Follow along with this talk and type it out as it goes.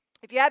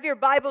If you have your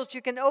Bibles,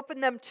 you can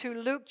open them to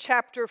Luke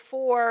chapter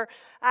 4.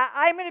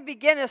 I'm going to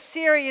begin a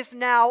series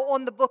now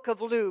on the book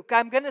of Luke.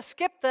 I'm going to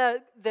skip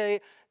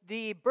the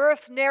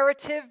birth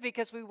narrative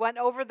because we went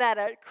over that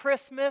at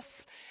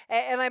Christmas.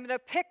 And I'm going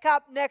to pick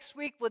up next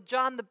week with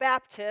John the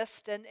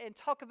Baptist and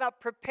talk about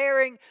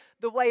preparing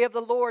the way of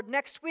the Lord.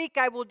 Next week,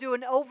 I will do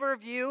an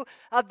overview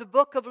of the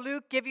book of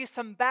Luke, give you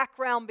some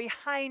background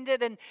behind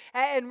it,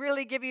 and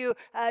really give you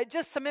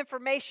just some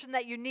information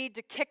that you need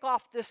to kick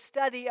off this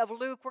study of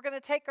Luke. We're going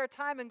to take our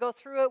time and go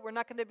through it. We're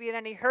not going to be in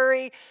any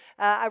hurry.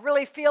 I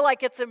really feel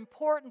like it's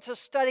important to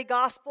study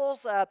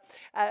Gospels.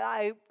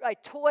 I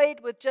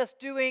toyed with just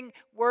doing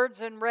words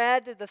in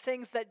red, the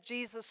things that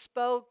Jesus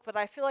spoke, but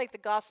I feel like the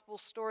Gospel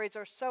stories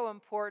are so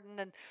important,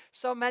 and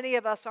so many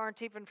of us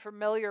aren't even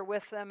familiar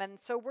with them. And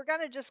so we're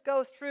going to just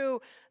go through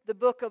the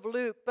book of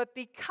Luke. But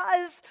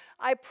because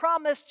I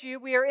promised you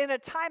we are in a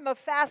time of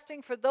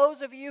fasting, for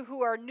those of you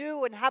who are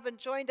new and haven't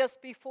joined us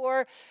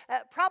before,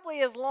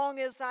 probably as long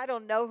as, I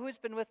don't know, who's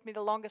been with me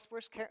the longest?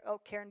 Where's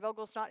Karen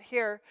Vogel's not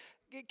here.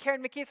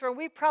 Karen McKeithron,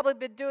 we've probably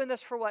been doing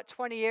this for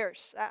 20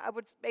 years? I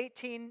would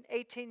 18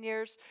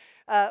 years.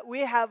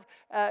 We have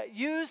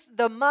used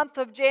the month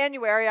of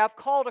January. I've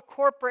called a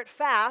corporate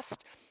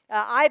fast.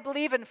 I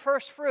believe in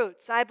first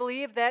fruits. I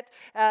believe that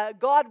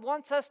God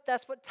wants us,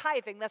 that's what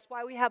tithing, that's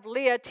why we have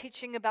Leah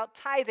teaching about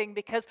tithing,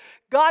 because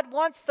God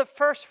wants the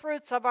first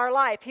fruits of our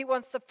life. He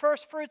wants the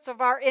first fruits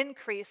of our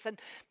increase. And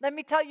let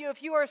me tell you,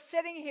 if you are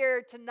sitting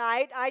here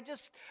tonight, I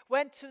just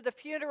went to the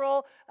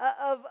funeral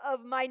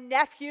of my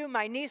nephew,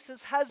 my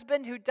niece's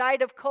husband, who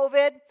died of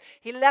COVID.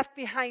 He left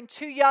behind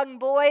 2 young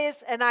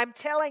boys, and I'm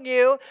telling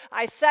you,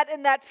 I sat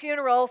in that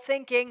funeral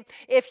thinking,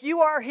 if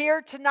you are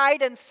here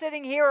tonight and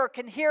sitting here or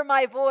can hear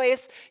my voice,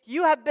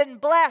 you have been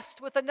blessed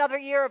with another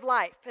year of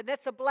life, and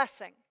it's a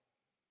blessing.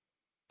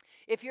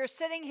 If you're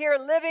sitting here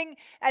living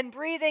and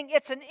breathing,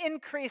 it's an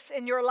increase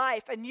in your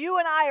life. And you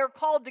and I are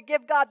called to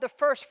give God the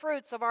first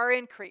fruits of our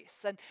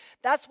increase. And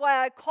that's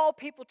why I call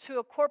people to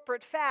a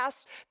corporate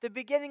fast the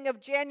beginning of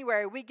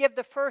January. We give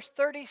the first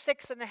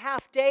 36 and a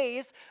half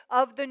days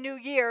of the new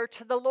year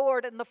to the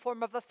Lord in the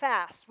form of a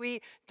fast.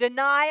 We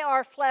deny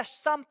our flesh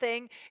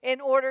something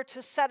in order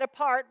to set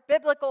apart.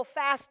 Biblical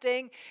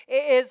fasting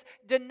is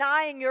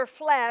denying your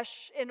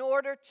flesh in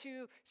order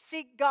to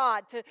seek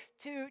God,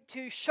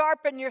 to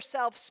sharpen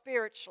yourself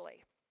spiritually.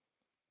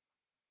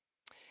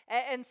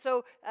 And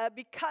so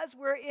because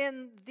we're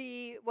in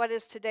what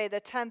is today,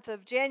 the 10th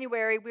of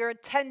January, we're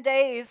 10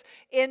 days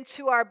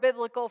into our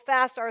biblical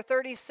fast, our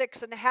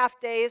 36 and a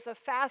half days of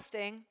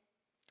fasting.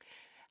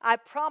 I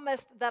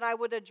promised that I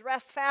would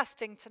address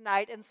fasting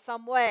tonight in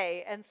some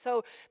way. And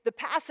so the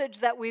passage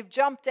that we've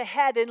jumped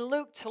ahead in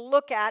Luke to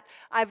look at,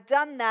 I've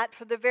done that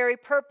for the very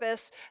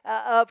purpose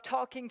of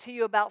talking to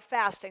you about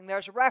fasting.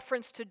 There's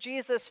reference to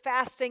Jesus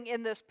fasting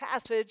in this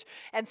passage,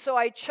 and so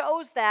I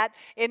chose that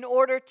in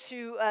order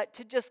to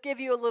just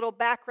give you a little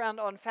background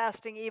on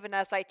fasting even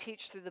as I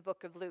teach through the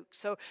book of Luke.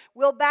 So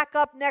we'll back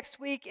up next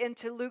week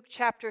into Luke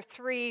chapter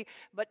 3,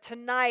 but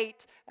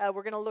tonight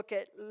we're going to look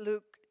at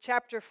Luke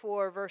chapter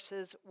 4,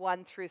 verses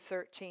 1 through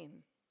 13.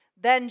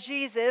 Then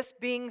Jesus,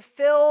 being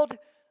filled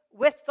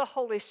with the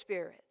Holy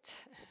Spirit,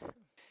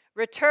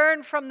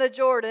 returned from the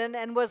Jordan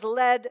and was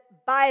led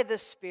by the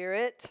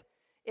Spirit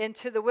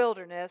into the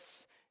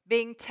wilderness,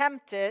 being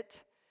tempted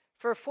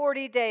for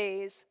 40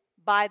 days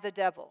by the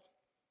devil.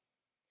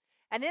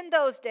 And in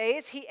those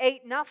days he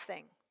ate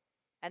nothing,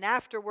 and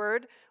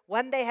afterward,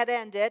 when they had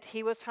ended,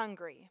 he was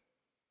hungry.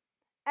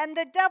 And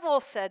the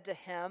devil said to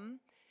him,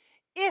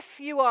 "If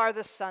you are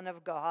the Son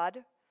of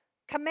God,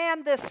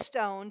 command this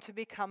stone to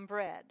become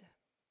bread."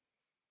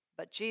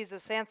 But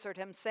Jesus answered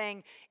him,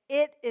 saying,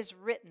 "It is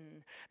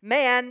written,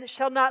 man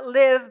shall not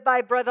live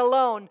by bread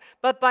alone,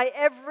 but by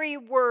every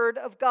word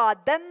of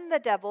God." Then the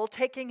devil,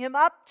 taking him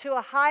up to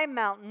a high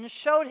mountain,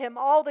 showed him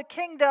all the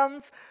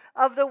kingdoms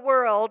of the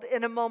world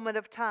in a moment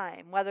of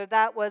time. Whether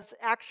that was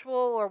actual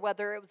or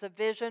whether it was a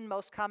vision,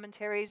 most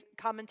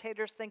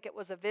commentators think it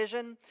was a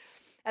vision.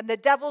 And the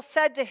devil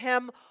said to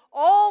him,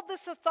 "All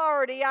this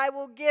authority I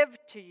will give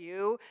to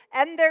you,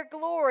 and their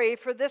glory,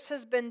 for this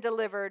has been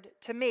delivered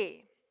to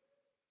me.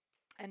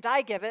 And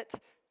I give it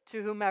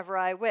to whomever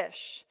I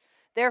wish.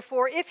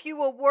 Therefore, if you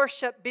will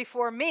worship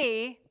before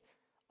me,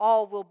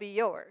 all will be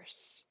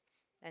yours."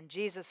 And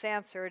Jesus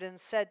answered and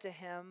said to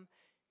him,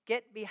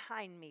 "Get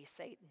behind me,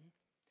 Satan,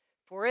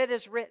 for it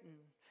is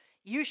written,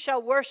 you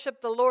shall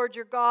worship the Lord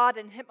your God,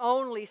 and him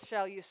only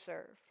shall you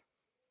serve."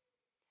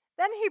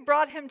 Then he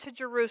brought him to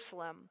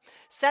Jerusalem,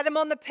 set him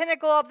on the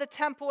pinnacle of the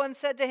temple, and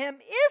said to him,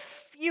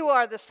 "If you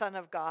are the Son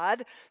of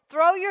God,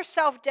 throw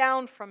yourself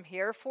down from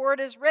here, for it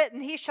is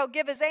written, he shall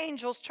give his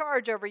angels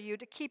charge over you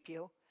to keep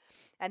you.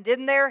 And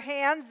in their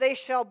hands they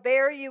shall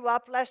bear you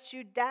up, lest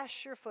you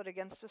dash your foot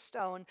against a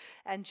stone."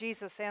 And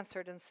Jesus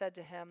answered and said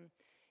to him,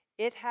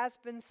 "It has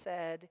been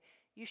said,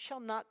 you shall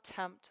not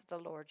tempt the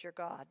Lord your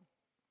God."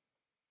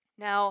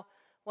 Now,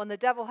 when the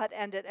devil had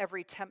ended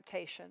every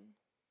temptation,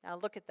 now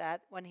look at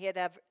that. When he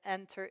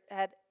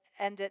had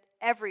ended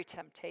every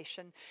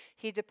temptation,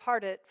 he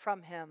departed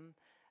from him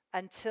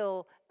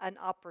until an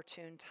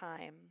opportune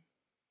time.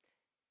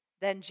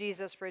 Then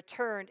Jesus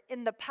returned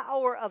in the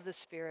power of the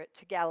Spirit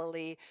to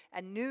Galilee,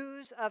 and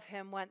news of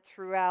him went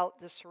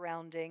throughout the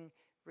surrounding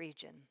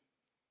region.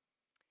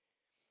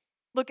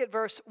 Look at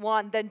verse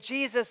 1. Then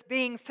Jesus,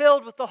 being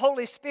filled with the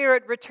Holy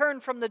Spirit,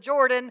 returned from the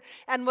Jordan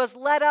and was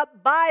led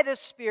up by the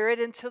Spirit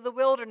into the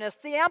wilderness.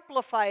 The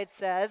Amplified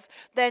says,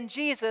 then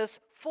Jesus,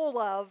 full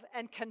of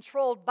and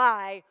controlled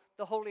by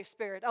the Holy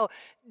Spirit. Oh,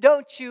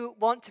 don't you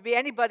want to be,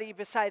 anybody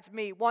besides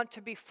me, want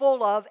to be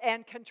full of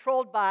and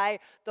controlled by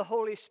the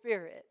Holy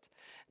Spirit?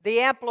 The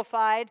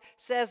Amplified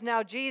says,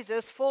 now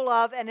Jesus, full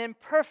of and in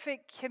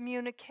perfect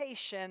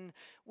communication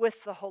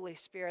with the Holy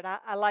Spirit.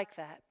 I like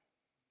that.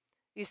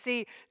 You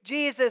see,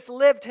 Jesus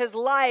lived his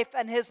life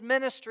and his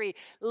ministry,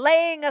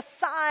 laying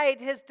aside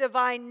his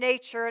divine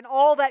nature and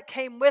all that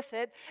came with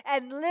it,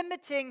 and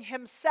limiting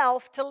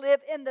himself to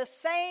live in the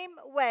same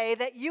way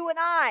that you and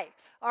I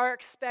are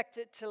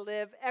expected to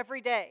live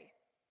every day.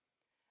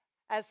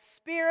 As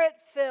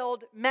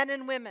Spirit-filled men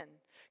and women,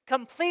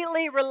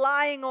 completely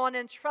relying on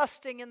and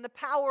trusting in the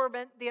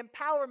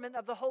empowerment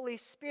of the Holy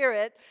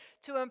Spirit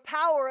to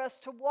empower us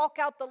to walk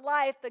out the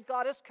life that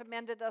God has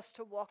commanded us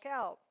to walk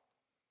out.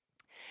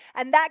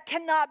 And that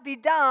cannot be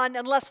done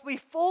unless we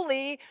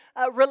fully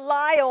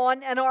rely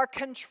on and are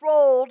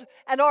controlled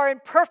and are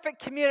in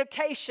perfect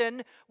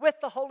communication with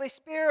the Holy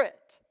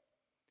Spirit.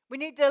 We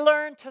need to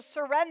learn to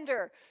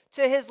surrender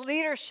to his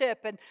leadership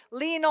and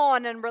lean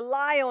on and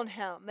rely on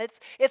him.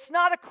 It's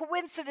not a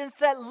coincidence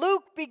that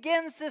Luke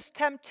begins this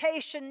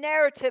temptation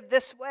narrative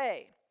this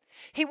way.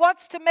 He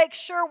wants to make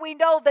sure we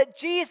know that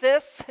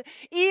Jesus,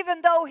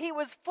 even though he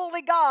was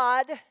fully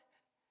God,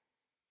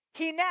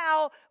 he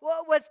now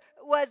was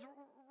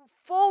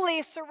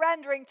fully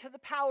surrendering to the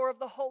power of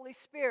the Holy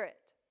Spirit.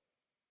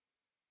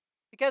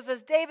 Because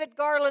as David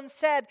Garland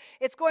said,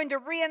 it's going to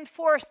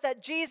reinforce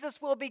that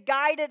Jesus will be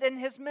guided in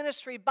his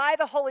ministry by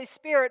the Holy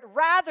Spirit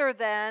rather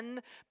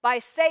than by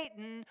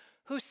Satan,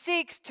 who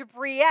seeks to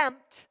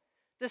preempt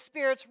the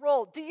Spirit's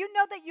role. Do you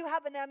know that you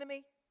have an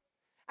enemy?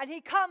 And he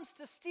comes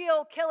to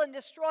steal, kill, and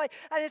destroy.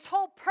 And his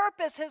whole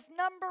purpose, his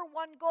number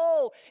one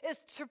goal,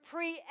 is to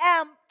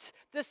preempt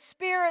the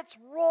Spirit's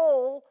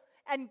role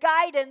and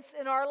guidance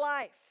in our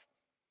life.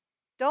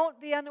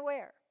 Don't be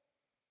unaware.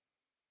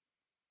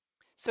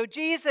 So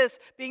Jesus,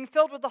 being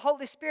filled with the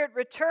Holy Spirit,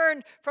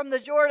 returned from the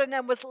Jordan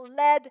and was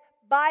led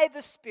by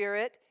the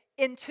Spirit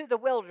into the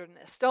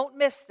wilderness. Don't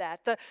miss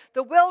that.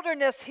 The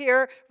wilderness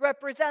here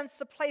represents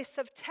the place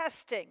of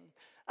testing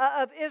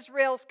of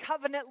Israel's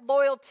covenant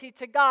loyalty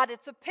to God.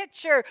 It's a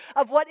picture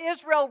of what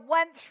Israel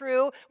went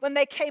through when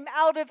they came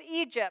out of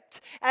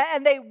Egypt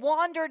and they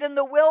wandered in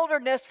the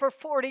wilderness for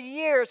 40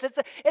 years.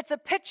 It's a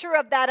picture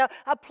of that,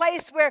 a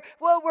place where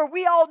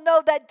we all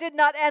know that did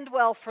not end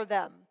well for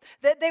them.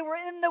 That they were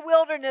in the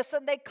wilderness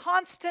and they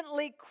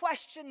constantly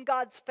questioned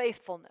God's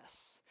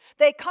faithfulness.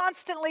 They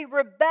constantly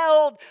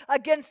rebelled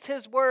against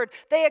his word.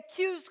 They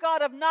accused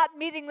God of not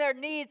meeting their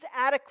needs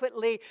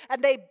adequately,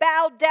 and they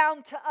bowed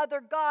down to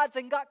other gods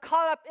and got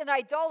caught up in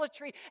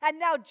idolatry. And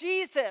now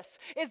Jesus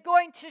is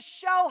going to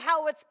show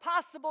how it's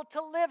possible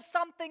to live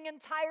something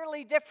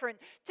entirely different,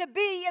 to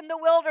be in the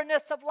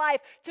wilderness of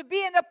life, to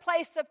be in a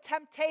place of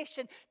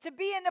temptation, to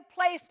be in a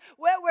place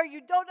where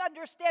you don't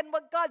understand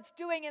what God's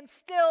doing and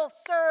still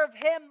serve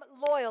him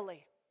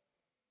loyally.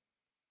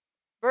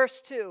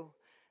 Verse 2.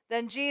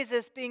 Then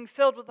Jesus, being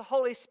filled with the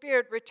Holy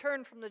Spirit,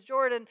 returned from the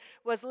Jordan,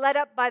 was led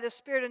up by the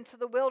Spirit into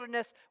the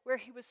wilderness, where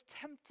he was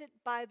tempted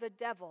by the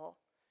devil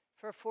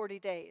for 40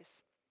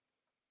 days.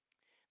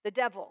 The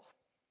devil.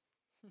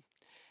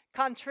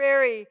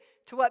 Contrary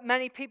to what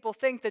many people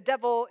think, the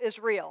devil is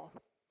real.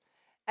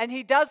 And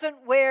he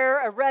doesn't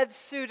wear a red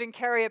suit and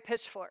carry a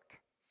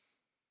pitchfork.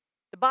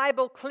 The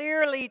Bible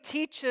clearly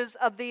teaches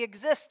of the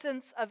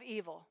existence of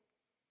evil,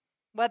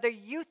 whether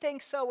you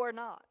think so or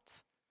not.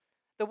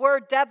 The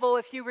word devil,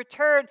 if you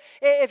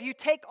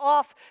take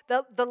off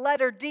the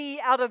letter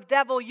D out of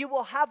devil, you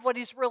will have what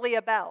he's really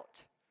about.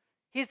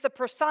 He's the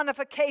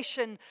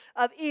personification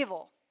of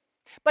evil.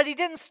 But he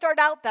didn't start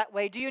out that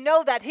way. Do you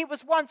know that? He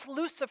was once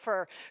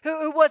Lucifer,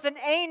 who was an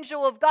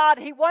angel of God.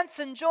 He once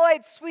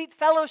enjoyed sweet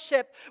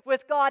fellowship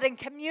with God and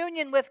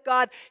communion with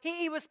God.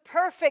 He was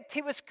perfect.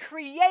 He was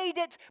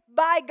created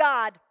by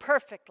God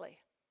perfectly.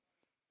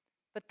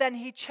 But then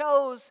he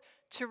chose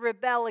to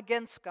rebel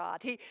against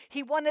God.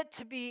 He wanted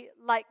to be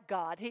like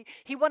God.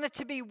 He wanted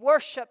to be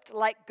worshipped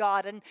like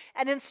God.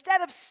 And instead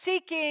of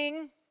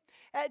seeking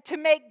to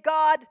make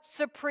God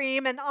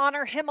supreme and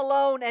honor him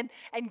alone and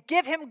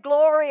give him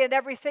glory in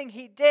everything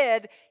he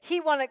did, he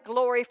wanted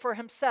glory for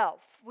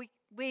himself.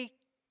 We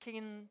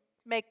can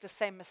make the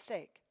same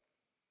mistake.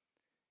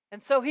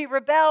 And so he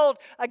rebelled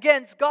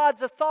against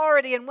God's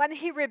authority. And when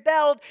he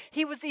rebelled,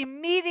 he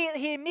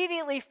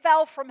immediately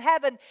fell from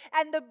heaven.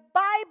 And the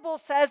Bible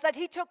says that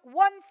he took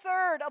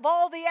 1/3 of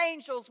all the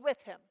angels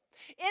with him.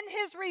 In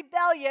his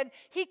rebellion,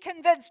 he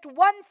convinced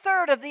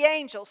 1/3 of the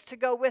angels to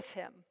go with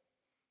him.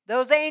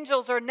 Those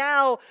angels are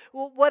now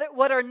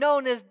what are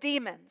known as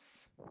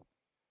demons.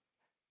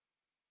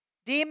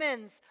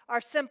 Demons are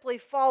simply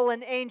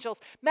fallen angels.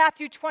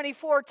 Matthew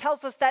 24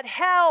 tells us that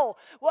hell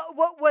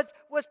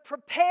was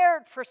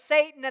prepared for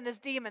Satan and his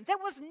demons.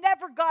 It was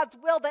never God's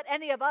will that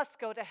any of us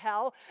go to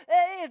hell.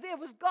 It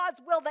was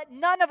God's will that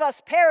none of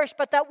us perish,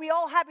 but that we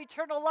all have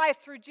eternal life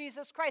through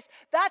Jesus Christ.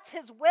 That's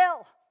his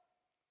will.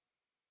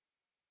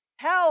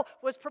 Hell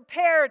was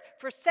prepared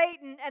for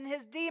Satan and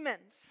his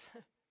demons,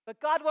 but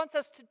God wants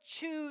us to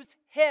choose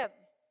him.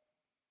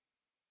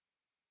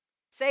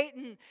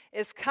 Satan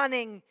is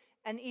cunning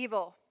and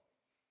evil.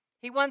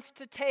 He wants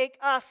to take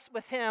us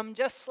with him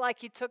just like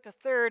he took a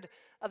third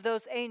of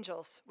those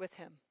angels with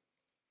him.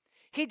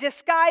 He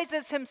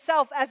disguises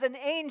himself as an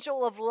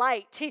angel of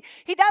light.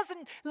 He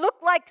doesn't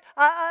look like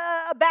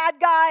a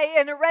bad guy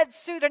in a red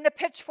suit and a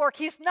pitchfork.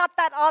 He's not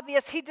that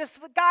obvious. He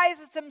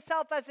disguises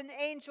himself as an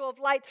angel of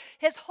light.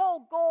 His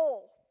whole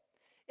goal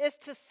is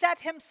to set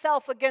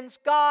himself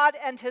against God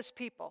and his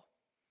people.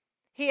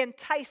 He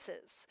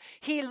entices.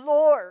 He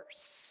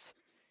lures.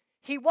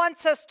 He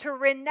wants us to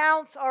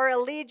renounce our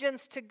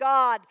allegiance to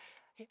God,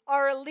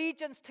 our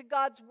allegiance to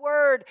God's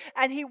word,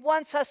 and he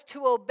wants us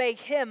to obey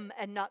him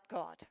and not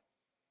God.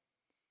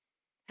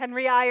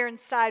 Henry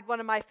Ironside, one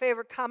of my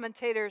favorite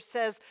commentators,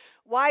 says,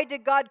 "Why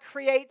did God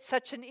create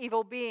such an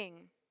evil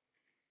being?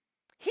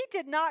 He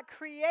did not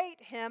create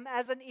him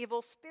as an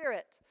evil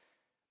spirit,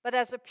 but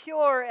as a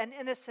pure and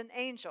innocent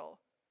angel.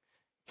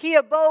 He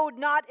abode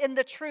not in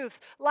the truth.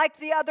 Like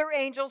the other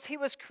angels, he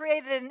was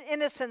created in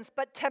innocence,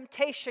 but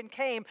temptation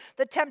came,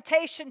 the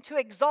temptation to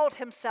exalt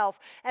himself,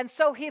 and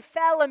so he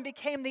fell and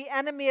became the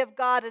enemy of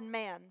God and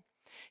man.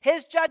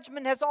 His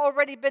judgment has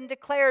already been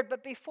declared,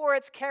 but before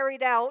it's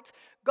carried out,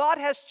 God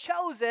has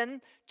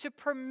chosen to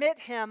permit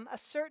him a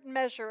certain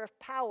measure of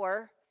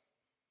power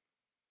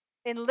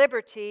in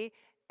liberty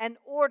in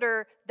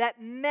order that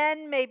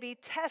men may be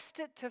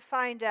tested to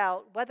find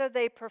out whether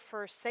they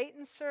prefer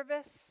Satan's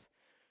service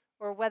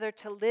or whether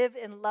to live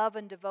in love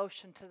and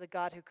devotion to the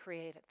God who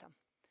created them."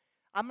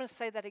 I'm going to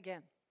say that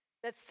again.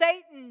 That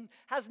Satan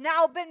has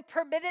now been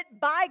permitted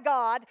by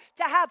God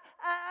to have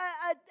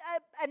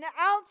an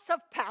ounce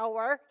of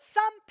power,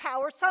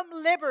 some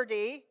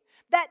liberty,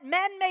 that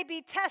men may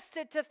be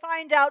tested to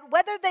find out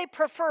whether they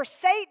prefer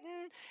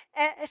Satan's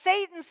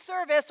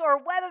service or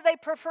whether they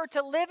prefer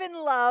to live in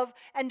love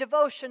and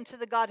devotion to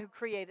the God who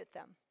created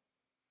them.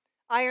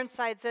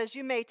 Ironside says,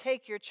 "You may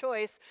take your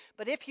choice,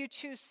 but if you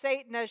choose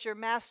Satan as your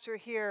master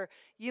here,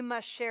 you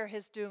must share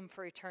his doom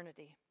for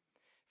eternity.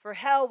 For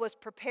hell was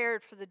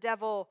prepared for the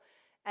devil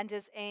and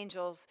his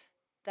angels,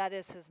 that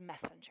is, his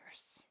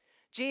messengers."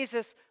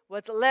 Jesus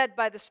was led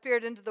by the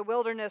Spirit into the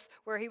wilderness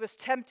where he was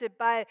tempted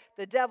by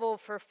the devil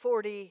for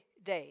 40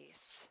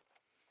 days.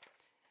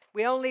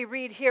 We only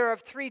read here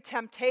of 3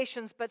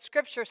 temptations, but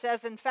Scripture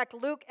says, in fact,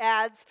 Luke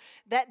adds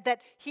that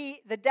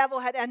the devil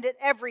had ended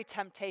every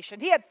temptation.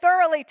 He had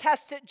thoroughly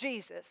tested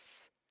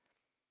Jesus.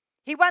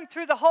 He went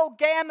through the whole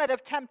gamut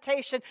of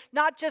temptation,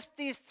 not just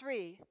these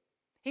 3.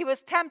 He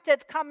was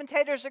tempted,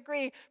 commentators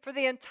agree, for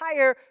the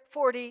entire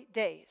 40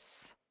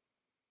 days.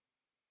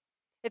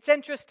 It's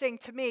interesting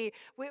to me.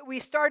 We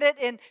started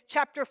in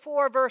chapter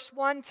 4, verse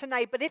 1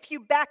 tonight, but if you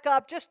back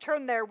up, just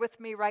turn there with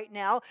me right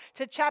now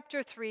to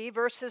chapter 3,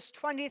 verses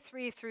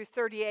 23 through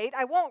 38.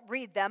 I won't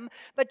read them,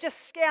 but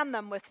just scan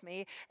them with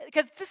me,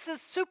 because this is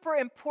super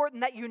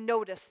important that you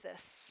notice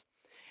this.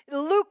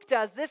 Luke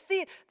does this.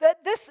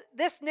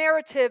 This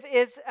narrative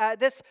is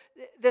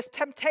this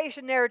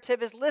temptation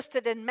narrative is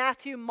listed in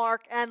Matthew,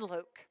 Mark, and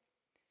Luke.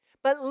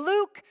 But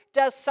Luke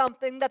does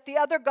something that the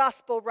other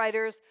gospel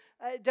writers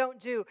don't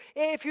do.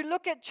 If you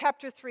look at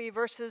chapter 3,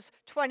 verses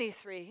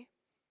 23,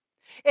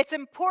 it's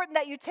important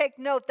that you take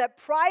note that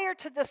prior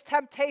to this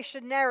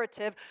temptation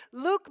narrative,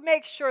 Luke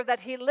makes sure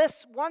that he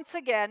lists once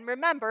again,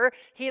 remember,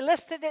 he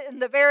listed it in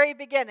the very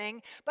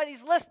beginning, but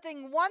he's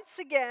listing once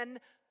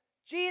again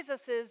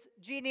Jesus'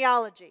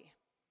 genealogy.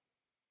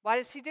 Why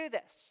does he do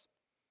this?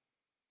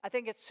 I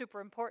think it's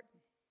super important.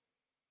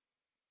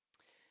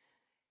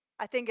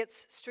 I think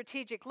it's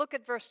strategic. Look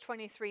at verse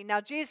 23. "Now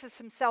Jesus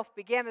himself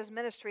began his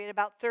ministry at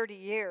about 30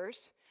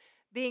 years,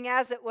 being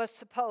as it was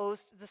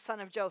supposed the son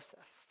of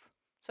Joseph."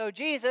 So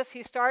Jesus,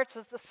 he starts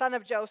as the son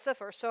of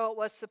Joseph, or so it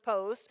was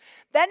supposed.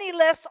 Then he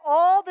lists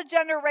all the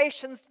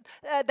generations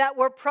that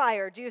were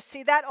prior. Do you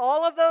see that?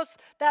 All of those,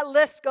 that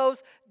list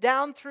goes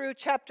down through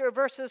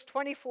verses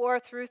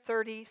 24 through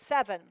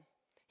 37.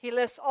 He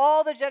lists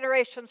all the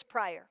generations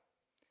prior.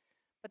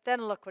 But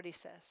then look what he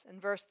says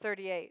in verse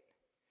 38.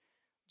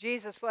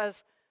 Jesus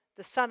was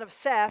the son of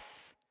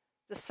Seth,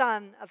 the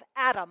son of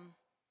Adam,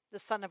 the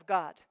son of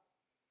God.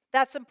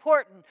 That's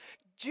important.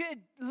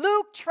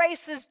 Luke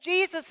traces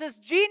Jesus'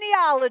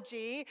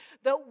 genealogy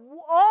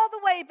all the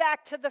way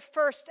back to the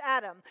first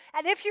Adam.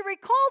 And if you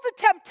recall the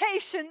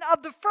temptation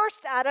of the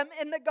first Adam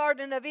in the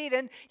Garden of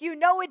Eden, you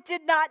know it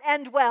did not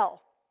end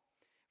well.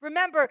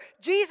 Remember,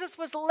 Jesus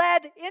was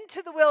led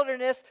into the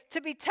wilderness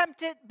to be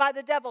tempted by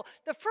the devil.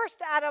 The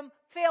first Adam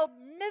failed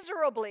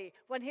miserably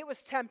when he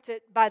was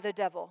tempted by the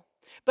devil.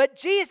 But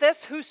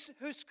Jesus, whose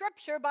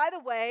Scripture, by the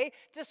way,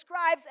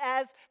 describes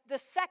as the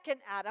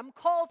second Adam,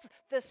 calls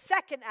the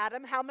second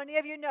Adam. How many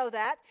of you know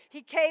that?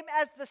 He came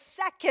as the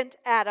second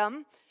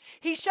Adam.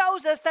 He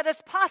shows us that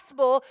it's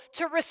possible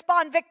to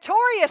respond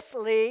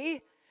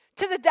victoriously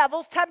to the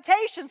devil's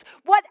temptations.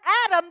 What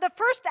Adam, the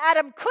first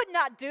Adam, could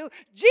not do,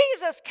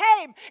 Jesus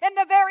came in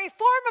the very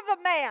form of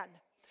a man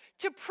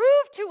to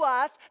prove to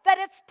us that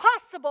it's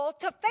possible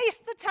to face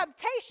the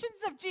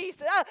temptations of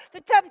Jesus,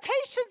 the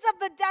temptations of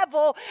the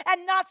devil,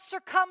 and not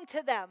succumb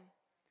to them.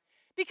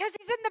 Because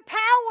he's in the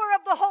power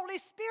of the Holy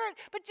Spirit.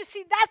 But you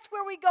see, that's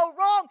where we go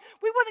wrong.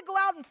 We want to go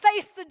out and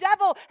face the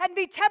devil and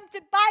be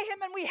tempted by him,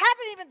 and we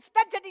haven't even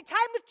spent any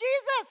time with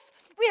Jesus.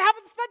 We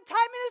haven't spent time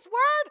in his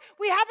word.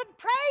 We haven't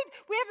prayed.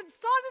 We haven't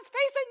sought his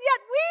face, and yet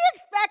we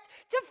expect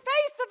to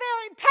face the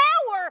very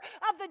power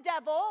of the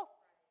devil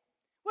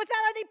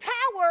without any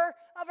power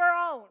of our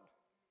own.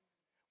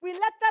 We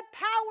let that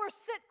power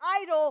sit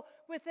idle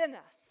within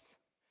us.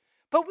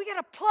 But we got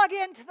to plug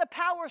into the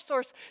power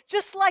source.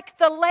 Just like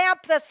the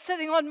lamp that's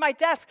sitting on my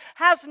desk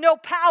has no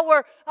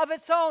power of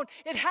its own.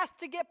 It has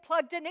to get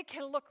plugged in. It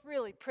can look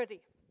really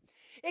pretty.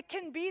 It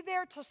can be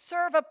there to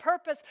serve a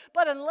purpose,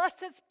 but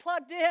unless it's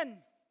plugged in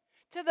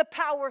to the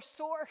power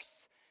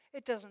source,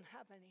 it doesn't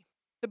have any.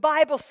 The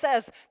Bible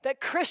says that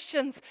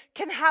Christians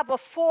can have a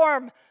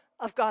form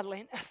of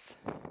godliness,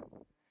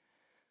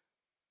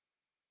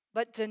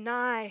 but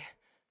deny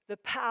the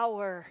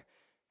power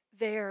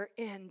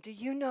therein. Do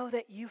you know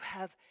that you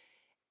have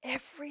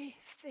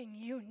everything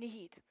you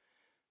need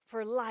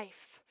for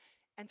life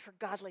and for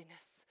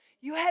godliness?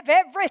 You have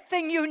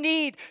everything you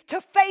need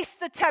to face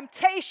the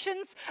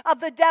temptations of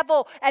the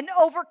devil and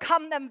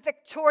overcome them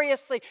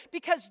victoriously,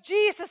 because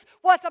Jesus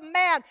was a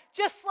man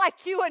just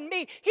like you and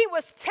me. He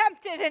was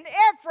tempted in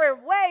every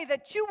way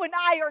that you and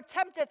I are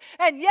tempted,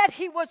 and yet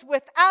he was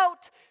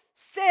without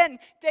sin.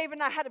 Dave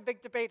and I had a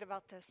big debate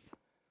about this.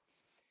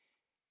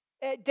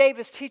 Dave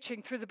is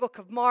teaching through the book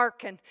of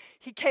Mark, and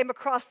he came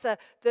across the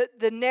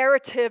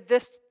narrative,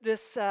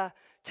 this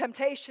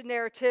temptation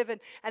narrative,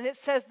 and it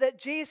says that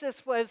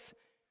Jesus was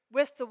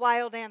with the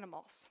wild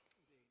animals,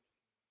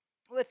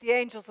 with the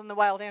angels and the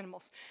wild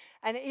animals.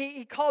 And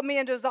he called me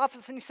into his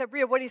office, and he said,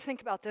 "Ria, what do you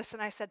think about this?"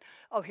 And I said,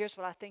 "Oh, here's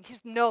what I think." He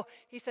said, "No."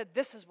 He said,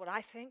 "This is what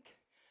I think."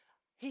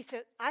 He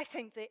said, "I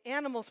think the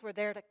animals were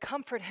there to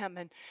comfort him,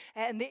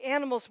 and the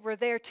animals were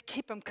there to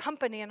keep him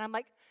company." And I'm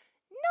like,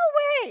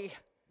 no way.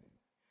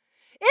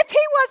 If he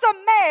was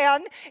a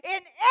man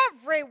in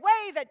every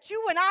way that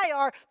you and I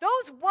are,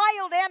 those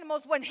wild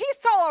animals, when he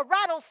saw a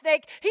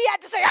rattlesnake, he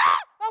had to say,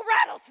 "Ah, a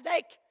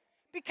rattlesnake."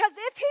 Because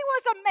if he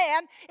was a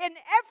man in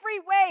every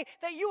way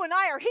that you and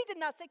I are, he did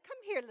not say, "Come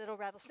here, little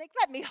rattlesnake,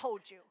 let me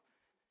hold you."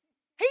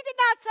 He did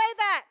not say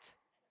that.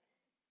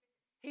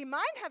 He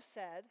might have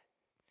said,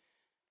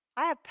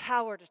 "I have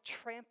power to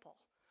trample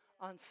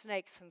on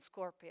snakes and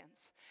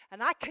scorpions,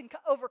 and I can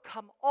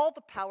overcome all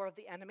the power of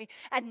the enemy,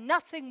 and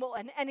nothing will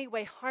in any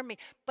way harm me."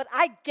 But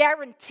I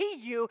guarantee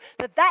you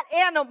that that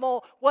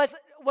animal was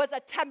a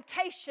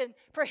temptation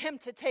for him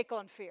to take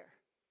on fear.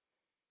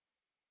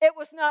 It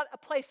was not a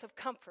place of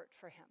comfort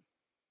for him.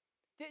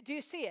 Do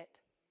you see it?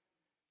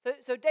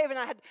 So Dave and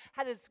I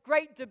had this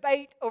great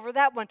debate over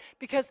that one,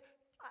 because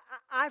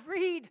I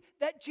read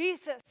that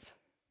Jesus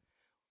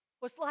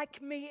was like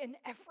me in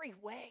every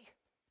way.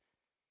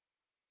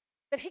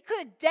 That he could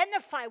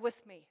identify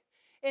with me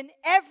in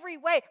every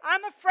way.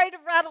 I'm afraid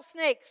of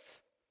rattlesnakes.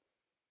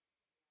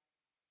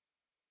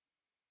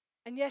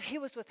 And yet he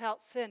was without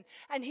sin.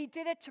 And he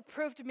did it to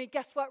prove to me,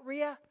 guess what,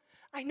 Ria?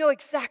 I know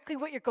exactly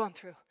what you're going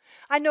through.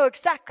 I know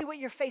exactly what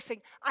you're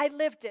facing. I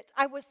lived it.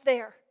 I was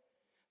there.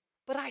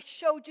 But I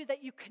showed you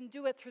that you can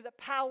do it through the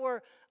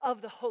power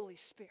of the Holy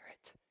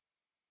Spirit.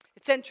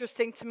 It's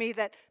interesting to me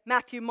that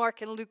Matthew,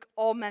 Mark, and Luke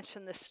all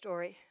mention this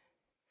story.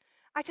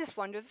 I just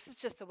wonder, this is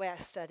just the way I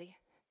study,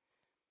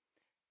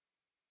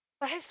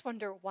 but I just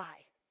wonder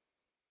why.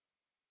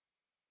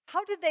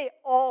 How did they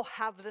all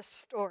have this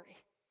story?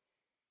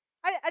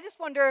 I just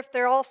wonder if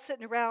they're all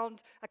sitting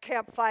around a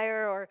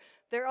campfire, or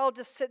they're all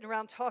just sitting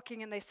around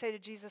talking, and they say to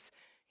Jesus,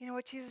 "You know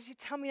what, Jesus, you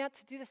tell me not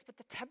to do this, but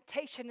the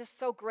temptation is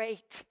so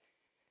great.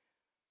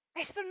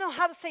 I just don't know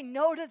how to say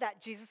no to that,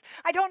 Jesus.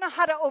 I don't know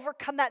how to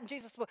overcome that." And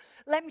Jesus, well,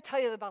 let me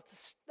tell you about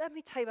this. Let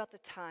me tell you about the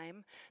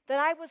time that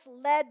I was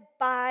led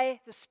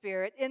by the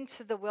Spirit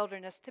into the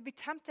wilderness to be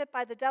tempted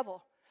by the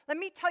devil. Let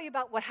me tell you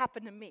about what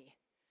happened to me.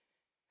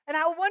 And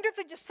I wonder if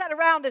they just sat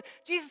around and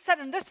Jesus said,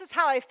 "And this is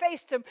how I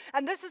faced him,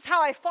 and this is how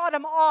I fought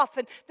him off,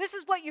 and this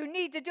is what you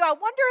need to do." I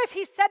wonder if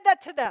he said that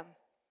to them.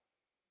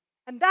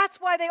 And that's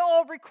why they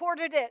all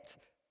recorded it,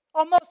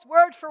 almost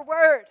word for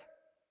word.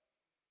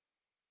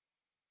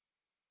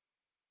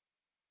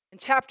 In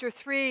chapter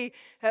 3,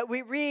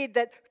 we read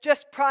that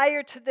just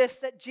prior to this,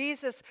 that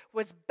Jesus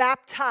was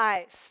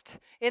baptized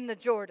in the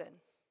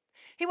Jordan.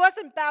 He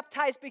wasn't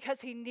baptized because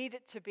he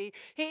needed to be.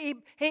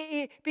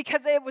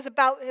 Because it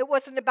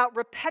wasn't about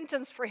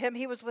repentance for him.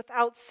 He was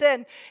without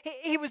sin.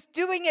 He was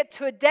doing it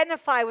to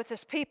identify with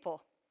his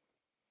people.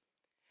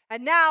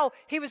 And now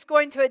he was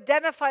going to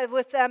identify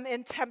with them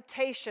in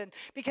temptation,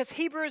 because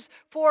Hebrews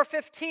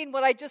 4:15,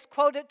 what I just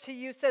quoted to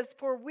you, says,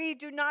 "For we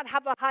do not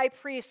have a high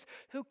priest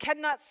who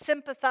cannot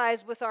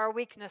sympathize with our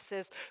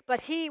weaknesses,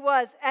 but he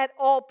was at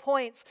all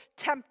points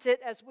tempted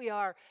as we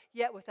are,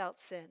 yet without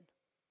sin."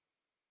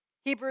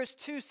 Hebrews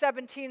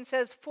 2:17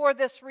 says, "For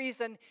this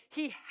reason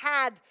he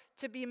had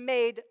to be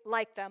made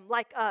like them,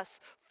 like us,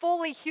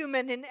 fully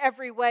human in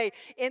every way,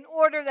 in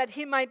order that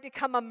he might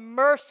become a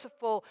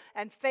merciful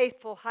and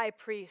faithful high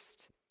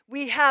priest."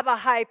 We have a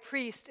high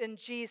priest in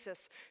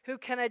Jesus who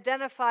can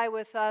identify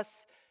with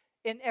us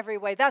in every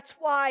way. That's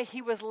why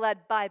he was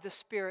led by the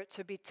Spirit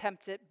to be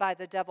tempted by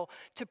the devil,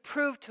 to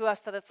prove to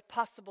us that it's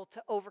possible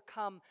to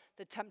overcome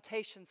the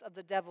temptations of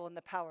the devil in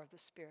the power of the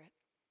Spirit.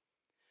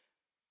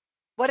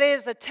 What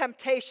is a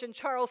temptation?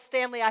 Charles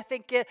Stanley, I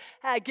think,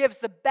 gives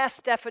the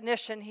best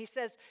definition. He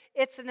says,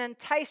 it's an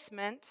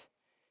enticement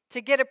to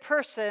get a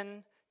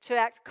person to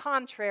act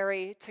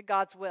contrary to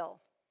God's will.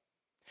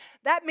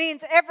 That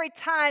means every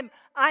time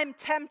I'm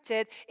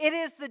tempted, it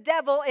is the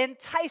devil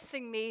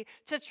enticing me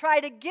to try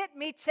to get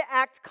me to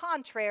act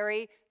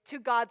contrary to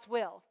God's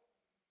will.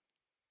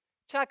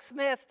 Chuck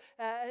Smith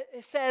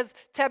says,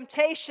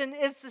 temptation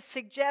is the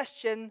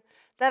suggestion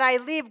that I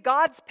leave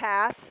God's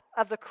path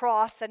of the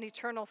cross and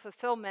eternal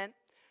fulfillment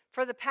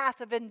for the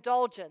path of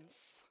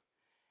indulgence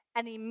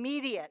and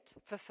immediate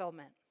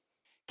fulfillment.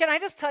 Can I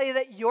just tell you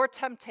that your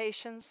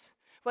temptations,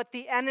 what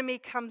the enemy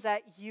comes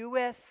at you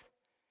with,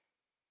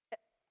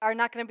 are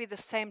not going to be the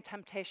same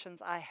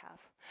temptations I have.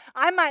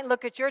 I might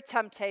look at your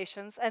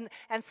temptations and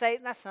say,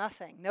 that's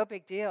nothing, no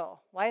big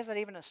deal. Why is that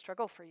even a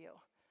struggle for you?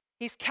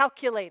 He's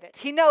calculated.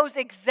 He knows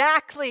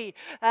exactly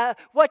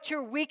what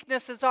your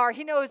weaknesses are.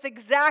 He knows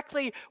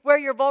exactly where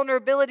your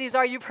vulnerabilities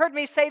are. You've heard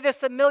me say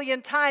this a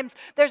million times.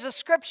 There's a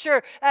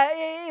scripture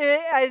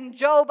in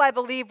Job, I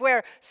believe,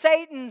 where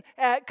Satan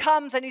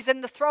comes and he's in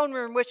the throne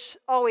room, which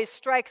always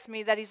strikes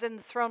me that he's in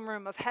the throne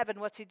room of heaven.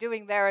 What's he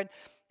doing there?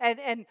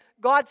 And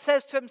God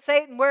says to him,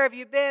 Satan, where have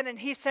you been? And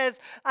he says,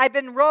 I've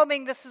been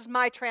roaming. This is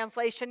my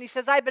translation. He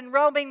says, I've been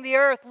roaming the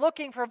earth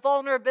looking for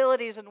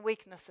vulnerabilities and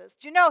weaknesses.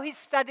 Do you know he's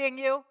studying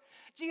you?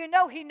 Do you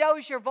know he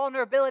knows your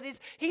vulnerabilities?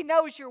 He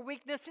knows your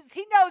weaknesses.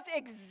 He knows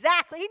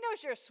exactly. He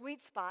knows your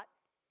sweet spot.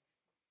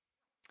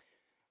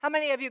 How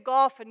many of you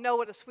golf and know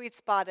what a sweet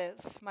spot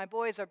is? My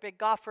boys are big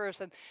golfers,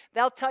 and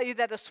they'll tell you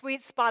that a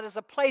sweet spot is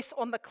a place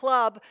on the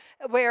club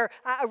where,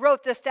 I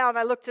wrote this down,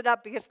 I looked it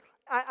up because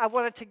I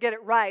wanted to get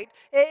it right.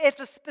 It's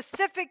a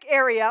specific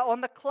area on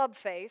the club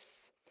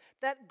face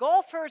that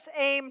golfers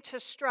aim to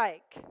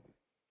strike,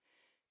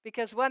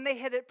 because when they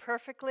hit it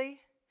perfectly,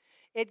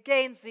 it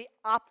gains the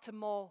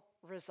optimal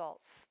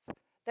results.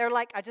 They're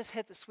like, I just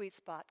hit the sweet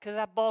spot, because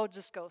that ball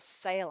just goes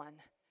sailing,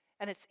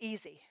 and it's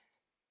easy.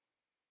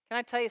 Can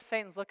I tell you,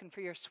 Satan's looking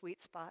for your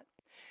sweet spot,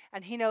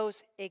 and he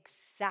knows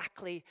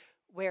exactly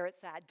where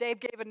it's at. Dave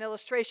gave an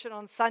illustration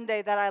on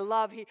Sunday that I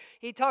love.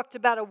 He talked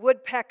about a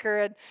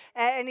woodpecker,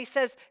 and he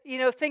says,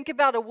 think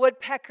about a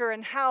woodpecker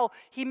and how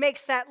he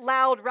makes that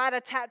loud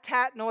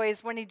rat-a-tat-tat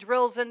noise when he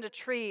drills into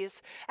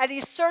trees, and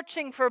he's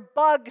searching for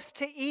bugs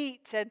to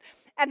eat, and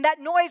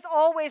that noise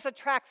always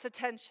attracts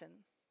attention.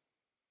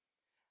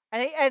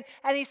 And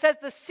he says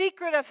the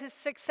secret of his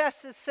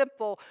success is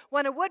simple.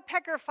 When a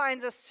woodpecker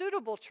finds a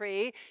suitable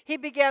tree, he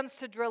begins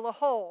to drill a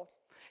hole.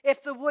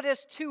 If the wood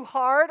is too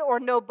hard or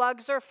no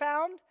bugs are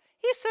found,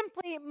 he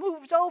simply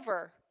moves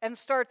over and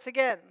starts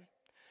again.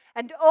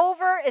 And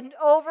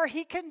over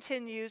he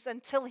continues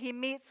until he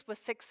meets with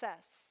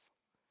success.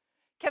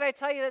 Can I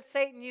tell you that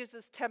Satan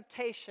uses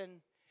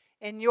temptation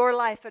in your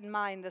life and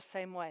mine the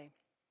same way?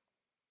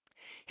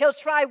 He'll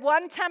try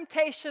one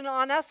temptation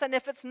on us, and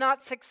if it's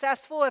not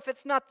successful, if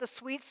it's not the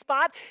sweet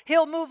spot,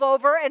 he'll move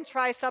over and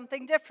try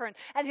something different.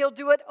 And he'll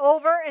do it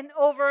over and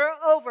over and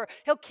over.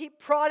 He'll keep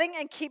prodding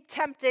and keep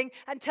tempting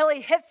until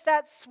he hits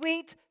that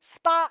sweet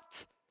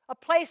spot, a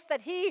place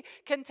that he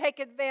can take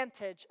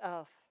advantage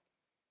of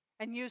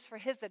and use for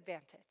his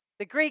advantage.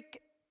 The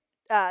Greek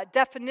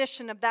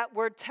definition of that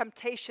word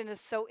temptation is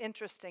so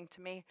interesting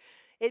to me.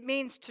 It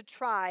means to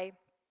try,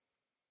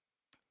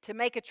 to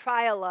make a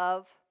trial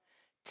of,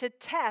 to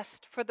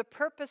test for the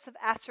purpose of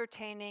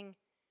ascertaining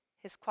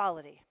his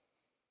quality.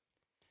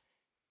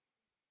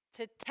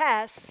 To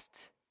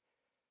test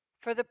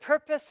for the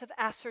purpose of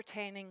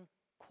ascertaining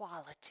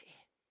quality.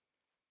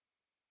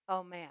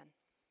 Oh man.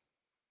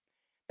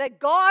 That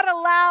God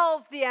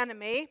allows the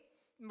enemy.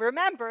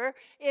 Remember,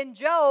 in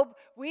Job,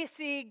 we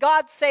see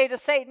God say to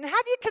Satan,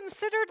 have you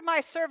considered my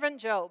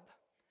servant Job?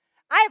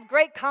 I have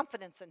great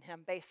confidence in him,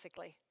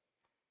 basically.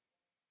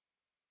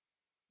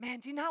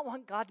 Man, do you not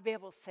want God to be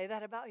able to say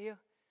that about you?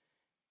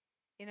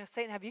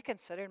 Satan, have you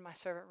considered my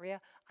servant Rhea?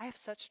 I have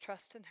such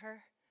trust in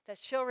her that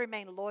she'll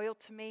remain loyal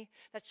to me,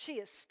 that she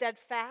is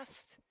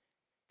steadfast,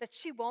 that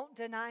she won't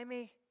deny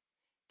me.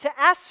 To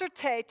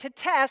ascertain, to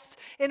test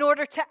in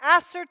order to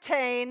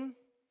ascertain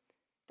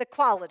the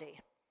quality.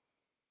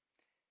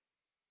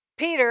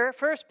 Peter,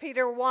 1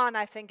 Peter 1,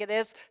 I think it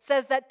is,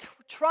 says that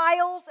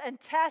trials and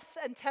tests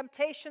and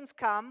temptations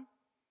come,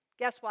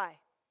 guess why?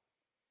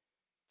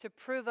 to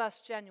prove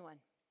us genuine.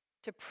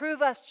 To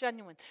prove us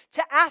genuine,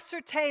 to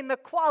ascertain the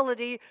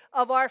quality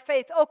of our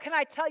faith. Oh, can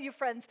I tell you,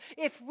 friends,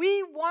 if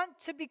we want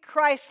to be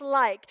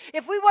Christ-like,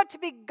 if we want to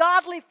be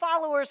godly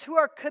followers who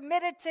are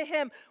committed to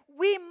Him,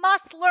 we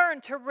must learn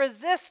to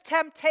resist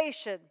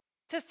temptation,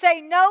 to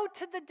say no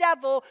to the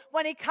devil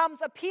when he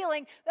comes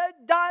appealing.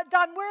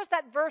 Don, where's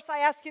that verse I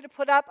asked you to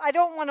put up? I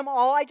don't want them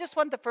all. I just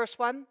want the first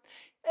one.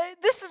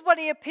 This is what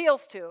he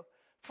appeals to.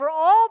 For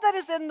all that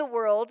is in the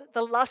world,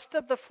 the lust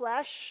of the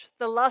flesh,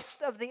 the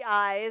lust of the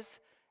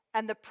eyes,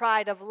 and the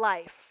pride of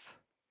life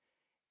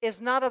is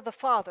not of the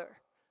Father,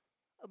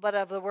 but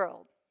of the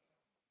world.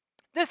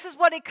 This is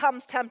what he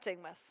comes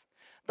tempting with.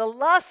 The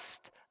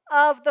lust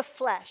of the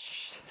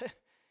flesh.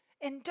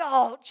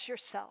 Indulge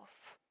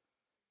yourself.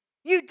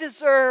 You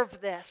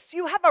deserve this.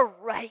 You have a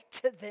right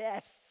to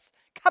this.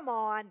 Come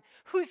on,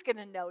 who's going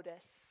to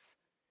notice?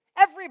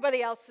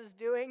 Everybody else is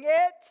doing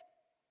it.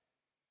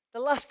 The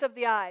lust of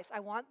the eyes.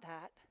 I want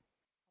that.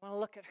 I want to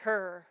look at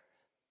her.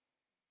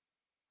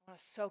 I want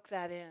to soak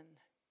that in.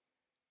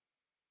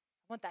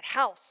 I want that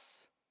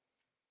house.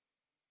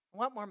 I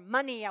want more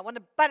money. I want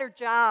a better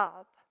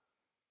job.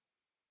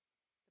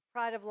 The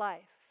pride of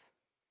life.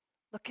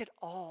 Look at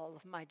all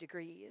of my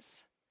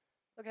degrees.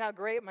 Look at how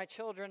great my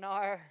children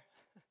are.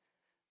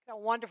 Look at how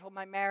wonderful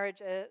my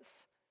marriage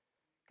is.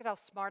 Look at how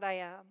smart I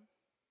am.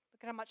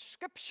 Look at how much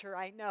scripture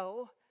I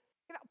know.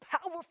 Look at how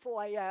powerful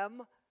I am.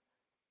 Look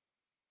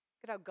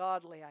at how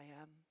godly I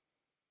am.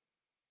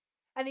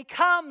 And he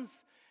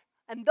comes.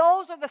 And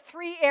those are the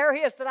three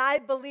areas that I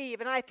believe,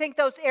 and I think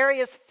those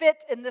areas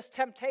fit in this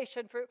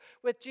temptation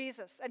with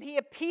Jesus. And he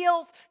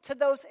appeals to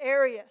those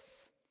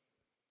areas.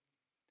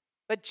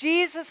 But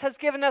Jesus has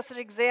given us an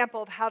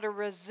example of how to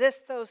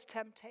resist those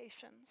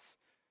temptations.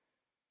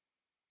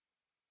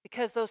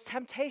 Because those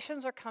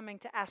temptations are coming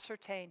to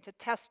ascertain, to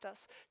test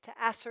us, to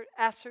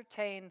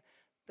ascertain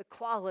the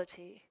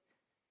quality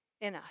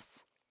in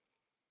us,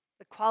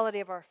 the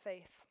quality of our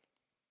faith.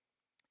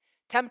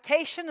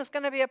 Temptation is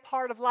going to be a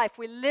part of life.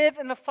 We live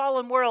in a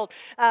fallen world.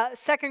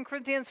 2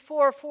 Corinthians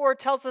 4:4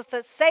 tells us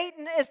that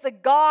Satan is the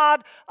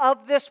god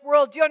of this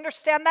world. Do you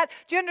understand that?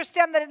 Do you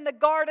understand that in the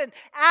garden,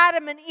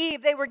 Adam and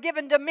Eve, they were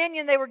given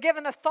dominion, they were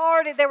given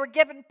authority, they were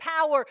given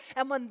power.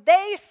 And when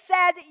they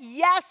said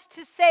yes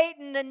to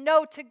Satan and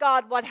no to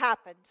God, what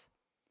happened?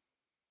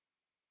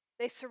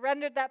 They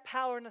surrendered that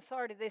power and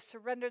authority. They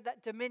surrendered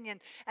that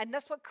dominion. And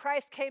that's what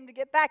Christ came to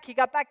get back. He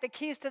got back the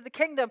keys to the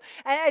kingdom.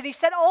 And he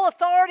said, all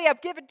authority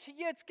I've given to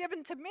you, it's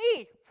given to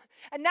me.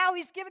 And now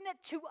he's given it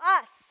to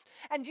us.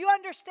 And do you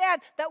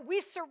understand that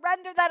we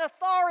surrender that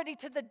authority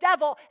to the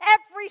devil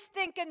every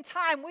stinking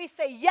time we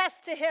say yes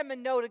to him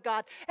and no to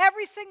God?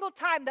 Every single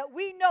time that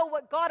we know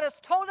what God has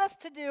told us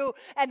to do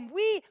and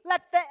we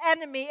let the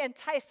enemy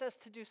entice us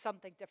to do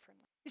something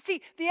differently. You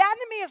see, the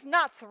enemy is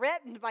not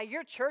threatened by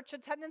your church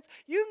attendance.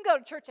 You can go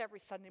to church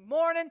every Sunday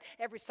morning,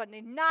 every Sunday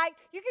night.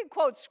 You can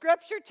quote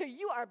scripture till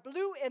you are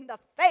blue in the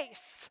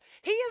face.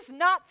 He is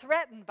not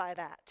threatened by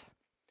that.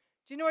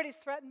 Do you know what he's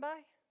threatened by?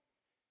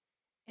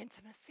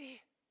 Intimacy.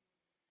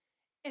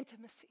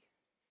 Intimacy.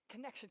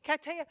 Connection. Can I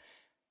tell you,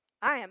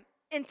 I am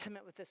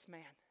intimate with this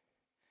man.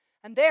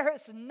 And there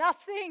is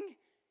nothing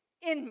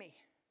in me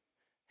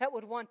that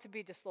would want to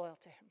be disloyal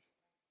to him.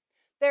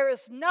 There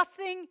is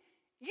nothing.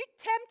 You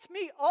tempt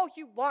me all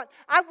you want.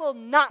 I will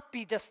not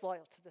be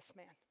disloyal to this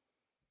man.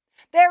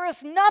 There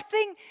is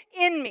nothing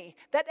in me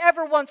that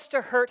ever wants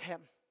to hurt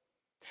him.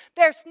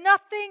 There's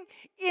nothing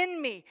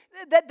in me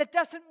that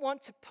doesn't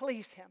want to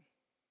please him.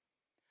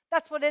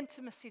 That's what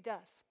intimacy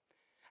does.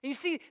 You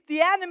see,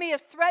 the enemy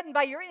is threatened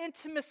by your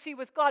intimacy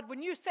with God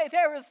when you say,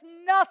 there is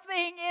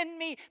nothing in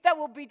me that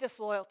will be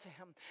disloyal to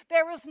him.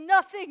 There is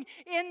nothing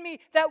in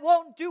me that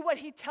won't do what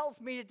he tells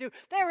me to do.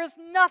 There is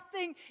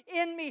nothing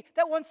in me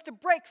that wants to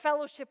break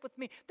fellowship with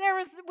me.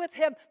 There is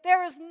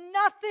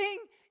nothing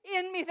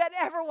in me that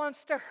ever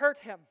wants to hurt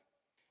him.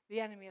 The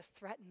enemy is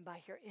threatened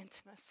by your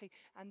intimacy,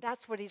 and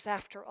that's what he's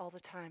after all the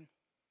time.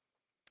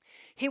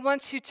 He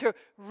wants you to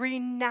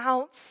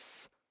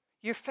renounce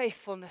your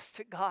faithfulness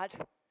to God.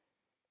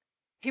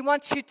 He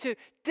wants you to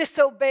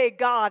disobey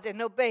God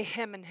and obey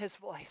him and his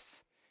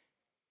voice,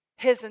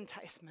 his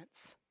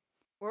enticements.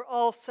 We're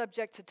all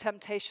subject to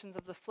temptations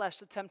of the flesh,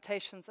 the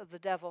temptations of the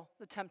devil,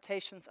 the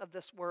temptations of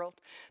this world.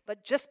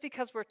 But just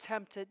because we're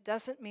tempted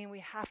doesn't mean we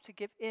have to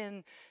give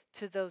in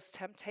to those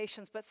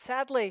temptations. But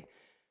sadly,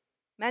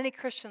 many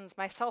Christians,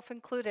 myself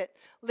included,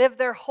 live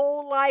their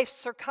whole life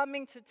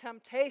succumbing to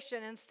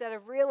temptation instead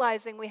of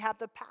realizing we have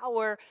the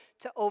power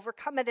to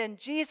overcome it. And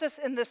Jesus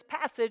in this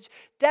passage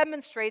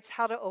demonstrates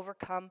how to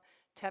overcome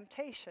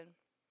temptation.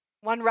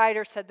 One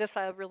writer said this,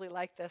 I really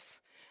like this.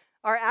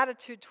 Our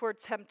attitude toward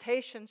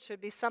temptation should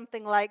be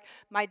something like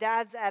my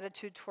dad's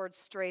attitude towards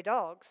stray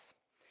dogs.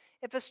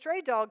 If a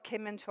stray dog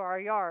came into our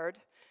yard,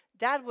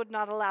 Dad would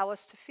not allow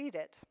us to feed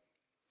it.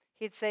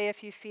 He'd say,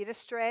 if you feed a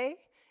stray,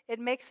 it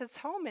makes its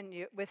home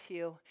with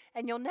you,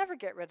 and you'll never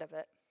get rid of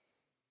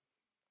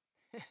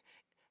it.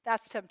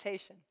 That's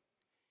temptation.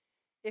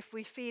 If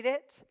we feed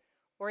it,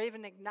 or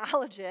even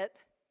acknowledge it,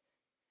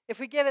 If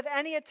we give it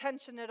any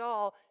attention at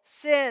all,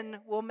 sin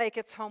will make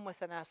its home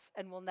within us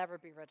and we'll never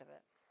be rid of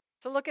it.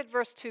 So look at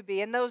verse 2b.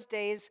 In those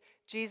days,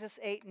 Jesus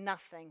ate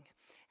nothing,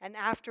 and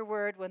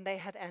afterward, when they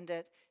had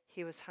ended,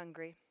 he was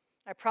hungry.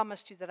 I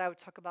promised you that I would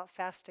talk about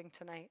fasting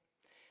tonight,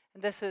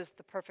 and this is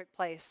the perfect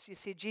place. You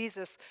see,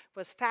 Jesus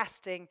was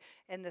fasting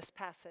in this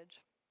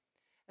passage.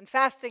 And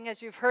fasting,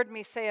 as you've heard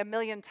me say a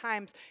million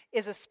times,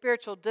 is a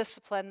spiritual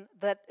discipline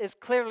that is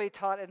clearly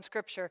taught in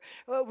Scripture.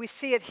 We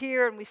see it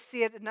here and we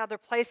see it in other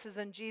places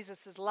in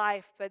Jesus'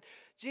 life, but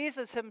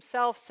Jesus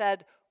himself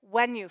said,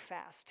 when you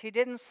fast. He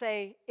didn't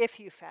say if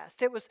you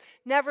fast. It was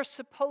never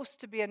supposed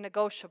to be a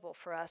negotiable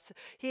for us.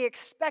 He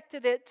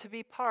expected it to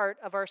be part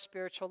of our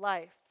spiritual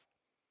life.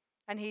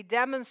 And he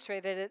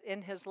demonstrated it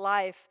in his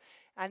life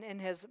and in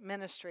his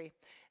ministry.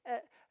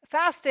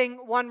 Fasting,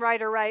 one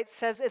writer writes,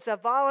 says it's a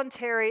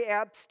voluntary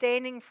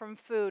abstaining from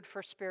food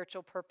for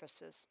spiritual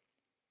purposes.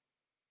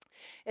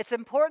 It's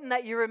important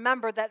that you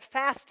remember that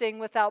fasting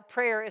without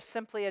prayer is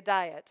simply a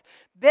diet.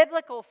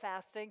 Biblical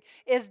fasting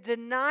is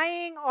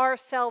denying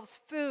ourselves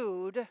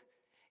food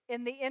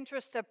in the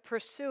interest of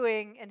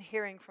pursuing and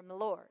hearing from the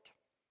Lord.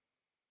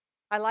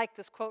 I like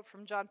this quote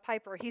from John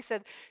Piper. He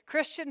said,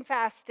 Christian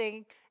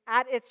fasting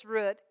at its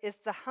root is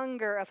the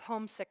hunger of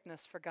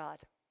homesickness for God.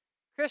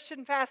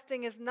 Christian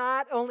fasting is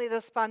not only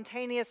the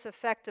spontaneous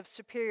effect of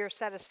superior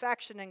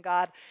satisfaction in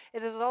God,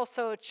 it is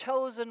also a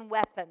chosen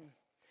weapon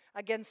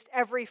against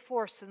every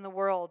force in the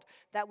world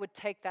that would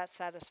take that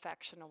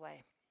satisfaction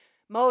away.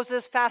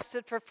 Moses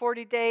fasted for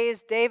 40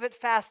 days. David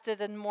fasted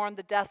and mourned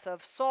the death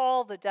of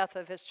Saul, the death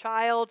of his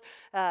child.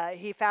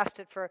 He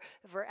fasted for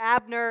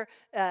Abner.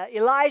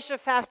 Elijah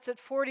fasted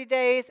 40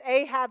 days.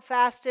 Ahab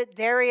fasted.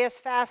 Darius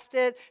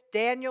fasted.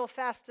 Daniel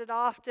fasted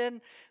often.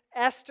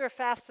 Esther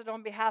fasted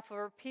on behalf of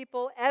her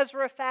people.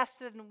 Ezra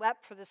fasted and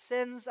wept for the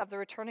sins of the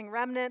returning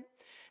remnant.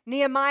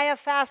 Nehemiah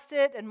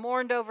fasted and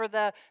mourned over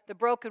the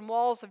broken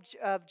walls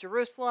of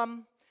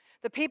Jerusalem.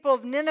 The people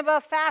of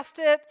Nineveh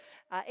fasted.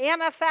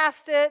 Anna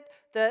fasted.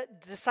 The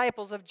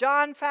disciples of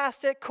John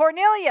fasted.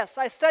 Cornelius,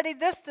 I studied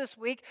this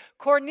week.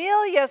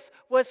 Cornelius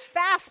was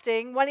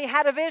fasting when he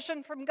had a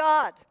vision from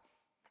God.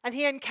 And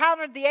he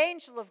encountered the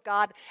angel of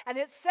God. And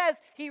it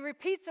says, he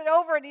repeats it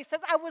over and he says,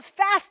 I was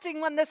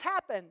fasting when this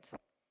happened.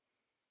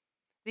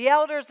 The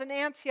elders in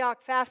Antioch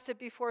fasted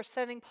before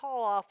sending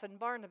Paul off and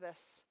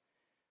Barnabas.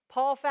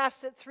 Paul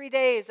fasted 3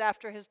 days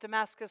after his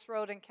Damascus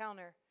Road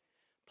encounter.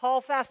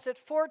 Paul fasted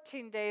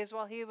 14 days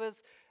while he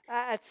was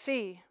at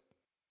sea.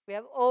 We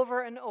have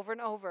over and over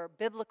and over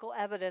biblical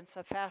evidence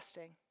of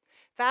fasting.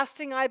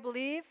 Fasting, I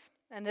believe,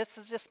 and this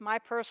is just my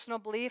personal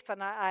belief,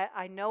 and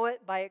I know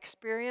it by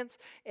experience,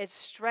 it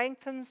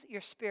strengthens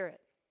your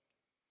spirit.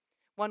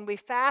 When we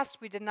fast,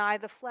 we deny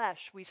the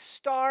flesh. We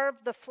starve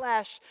the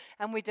flesh,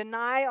 and we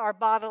deny our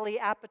bodily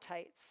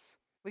appetites.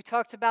 We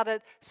talked about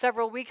it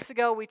several weeks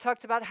ago. We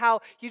talked about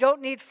how you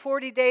don't need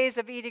 40 days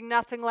of eating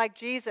nothing like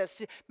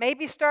Jesus.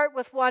 Maybe start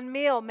with one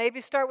meal.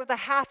 Maybe start with a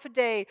half a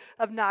day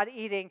of not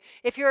eating.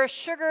 If you're a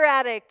sugar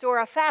addict or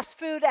a fast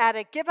food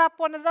addict, give up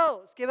one of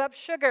those. Give up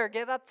sugar.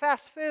 Give up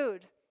fast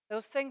food.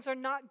 Those things are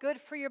not good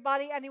for your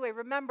body anyway.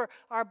 Remember,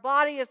 our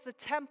body is the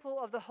temple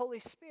of the Holy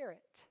Spirit.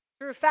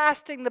 Through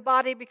fasting, the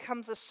body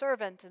becomes a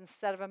servant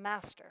instead of a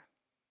master.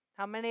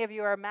 How many of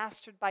you are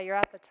mastered by your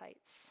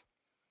appetites?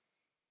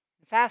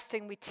 In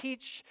fasting, we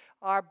teach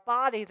our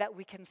body that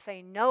we can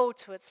say no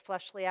to its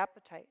fleshly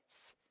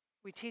appetites.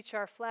 We teach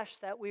our flesh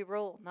that we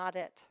rule, not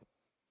it.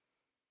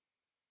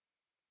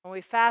 When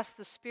we fast,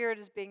 the spirit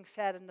is being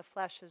fed and the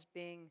flesh is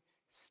being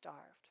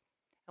starved.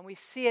 And we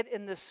see it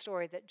in this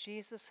story that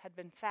Jesus had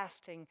been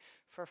fasting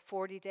for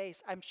 40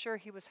 days. I'm sure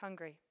he was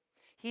hungry.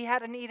 He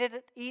hadn't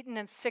eaten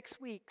in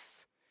 6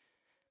 weeks.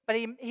 But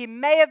he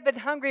may have been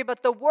hungry,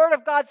 but the Word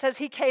of God says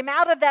he came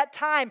out of that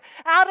time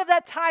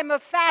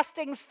of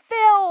fasting,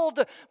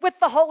 filled with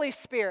the Holy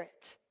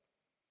Spirit.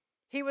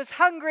 He was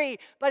hungry,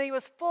 but he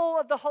was full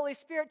of the Holy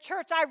Spirit.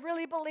 Church, I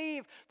really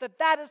believe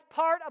that is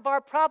part of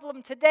our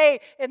problem today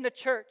in the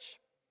church.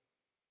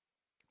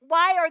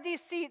 Why are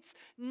these seats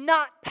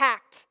not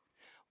packed?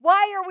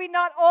 Why are we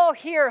not all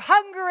here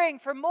hungering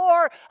for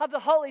more of the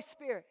Holy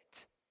Spirit?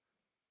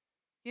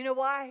 You know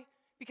why?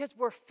 Because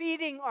we're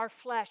feeding our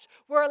flesh.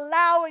 We're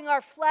allowing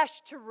our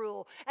flesh to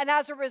rule. And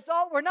as a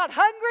result, we're not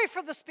hungry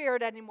for the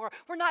Spirit anymore.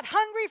 We're not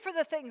hungry for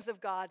the things of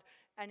God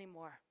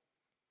anymore.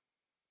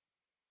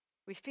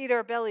 We feed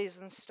our bellies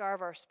and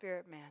starve our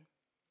spirit man.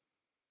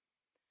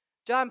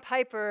 John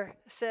Piper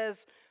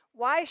says,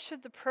 why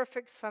should the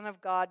perfect Son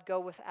of God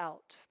go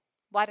without?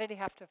 Why did he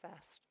have to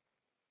fast?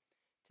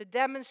 To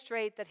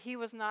demonstrate that he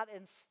was not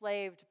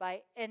enslaved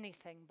by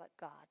anything but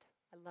God.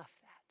 I love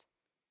that.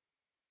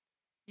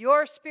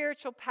 Your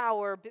spiritual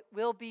power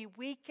will be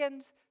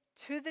weakened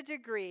to the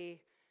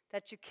degree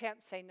that you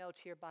can't say no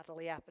to your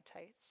bodily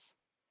appetites.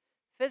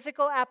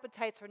 Physical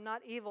appetites are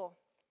not evil,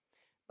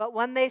 but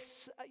when they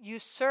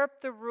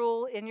usurp the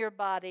rule in your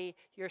body,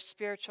 your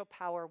spiritual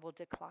power will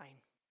decline.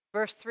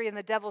 Verse 3, and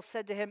the devil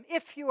said to him,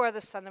 if you are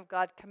the Son of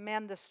God,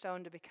 command the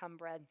stone to become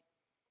bread.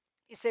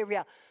 You say,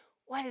 Ria,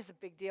 what is the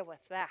big deal with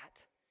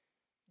that?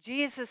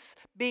 Jesus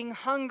being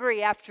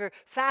hungry after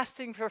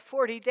fasting for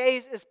 40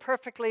 days is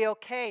perfectly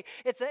okay.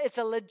 It's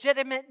a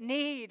legitimate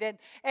need.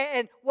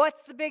 And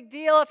what's the big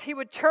deal if he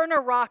would turn a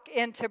rock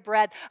into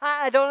bread?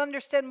 I don't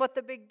understand what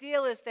the big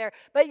deal is there.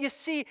 But you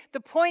see, the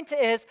point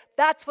is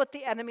that's what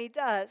the enemy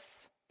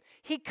does.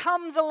 He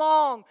comes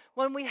along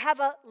when we have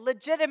a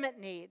legitimate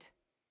need.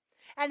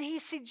 And he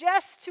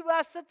suggests to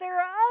us that there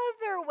are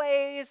other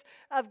ways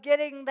of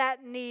getting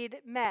that need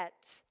met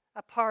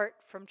apart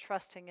from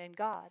trusting in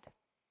God.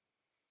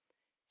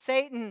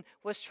 Satan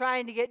was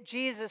trying to get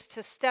Jesus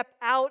to step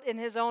out in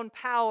his own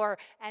power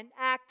and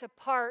act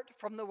apart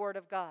from the Word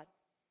of God.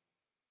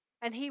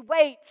 And he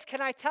waits.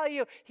 Can I tell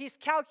you, he's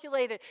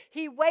calculated.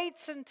 He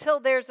waits until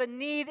there's a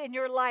need in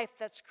your life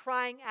that's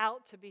crying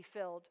out to be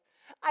filled.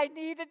 I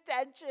need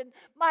attention.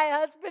 My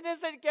husband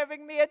isn't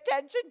giving me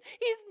attention.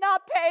 He's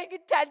not paying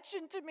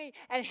attention to me.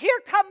 And here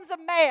comes a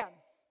man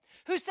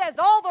who says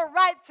all the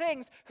right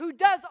things, who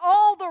does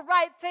all the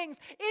right things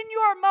in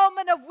your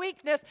moment of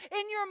weakness,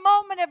 in your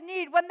moment of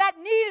need. When that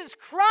need is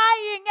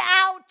crying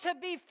out to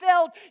be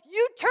filled,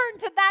 you turn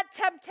to that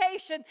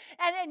temptation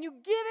and you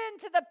give in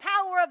to the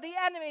power of the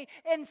enemy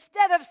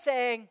instead of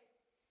saying,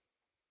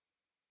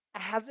 I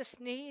have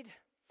this need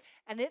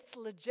and it's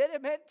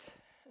legitimate,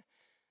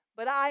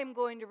 but I'm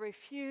going to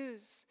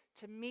refuse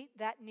to meet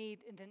that need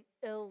in an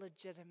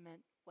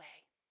illegitimate way.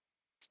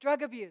 It's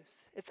drug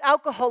abuse. It's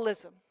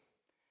alcoholism.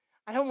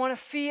 I don't want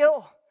to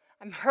feel.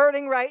 I'm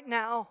hurting right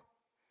now.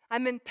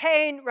 I'm in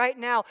pain right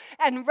now.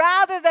 And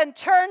rather than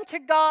turn to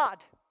God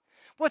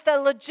with a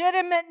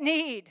legitimate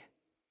need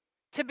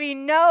to be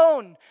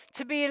known,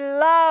 to be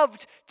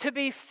loved, to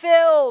be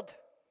filled,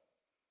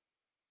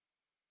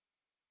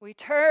 we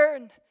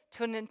turn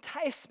to an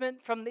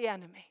enticement from the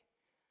enemy.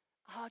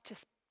 Oh,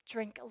 just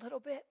drink a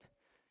little bit.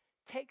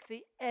 Take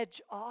the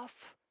edge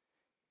off.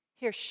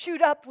 Here,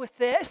 shoot up with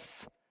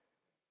this.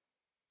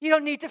 You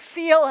don't need to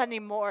feel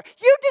anymore.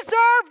 You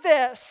deserve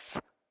this.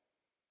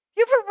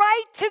 You have a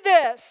right to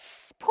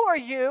this. Poor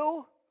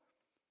you.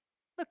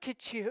 Look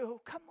at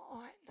you. Come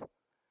on.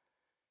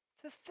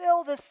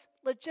 Fulfill this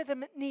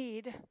legitimate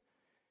need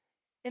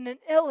in an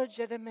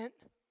illegitimate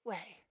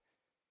way.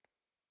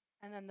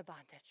 And then the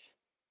bondage.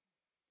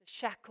 The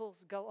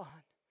shackles go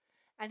on.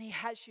 And he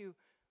has you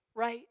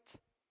right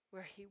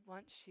where he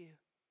wants you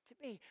to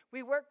be.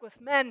 We work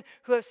with men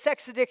who have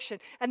sex addiction,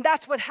 and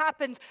that's what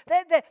happens.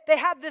 They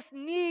have this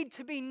need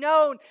to be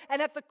known,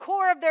 and at the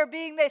core of their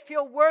being, they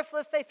feel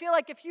worthless. They feel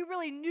like if you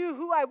really knew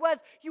who I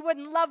was, you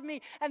wouldn't love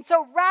me. And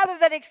so rather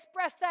than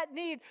express that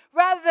need,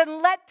 rather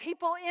than let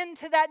people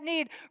into that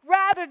need,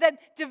 rather than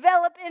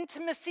develop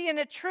intimacy and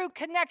a true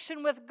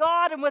connection with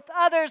God and with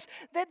others,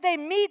 that they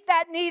meet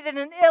that need in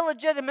an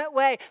illegitimate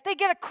way. They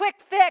get a quick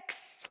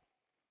fix.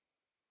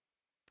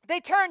 They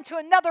turn to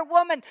another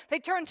woman. They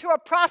turn to a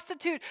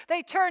prostitute.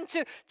 They turn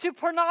to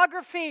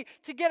pornography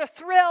to get a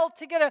thrill,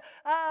 to get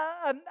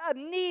a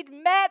need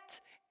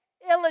met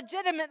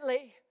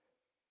illegitimately,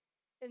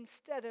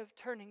 instead of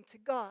turning to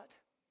God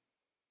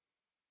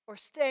or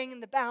staying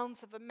in the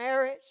bounds of a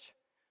marriage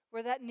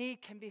where that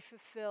need can be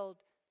fulfilled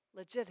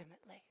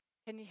legitimately.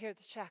 Can you hear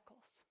the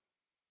shackles?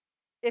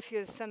 If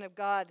you're the Son of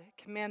God,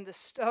 command the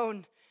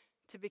stone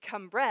to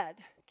become bread.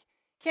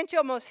 Can't you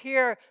almost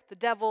hear the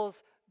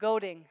devil's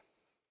goading?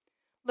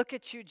 Look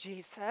at you,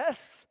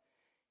 Jesus.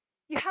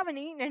 You haven't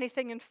eaten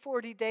anything in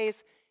 40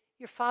 days.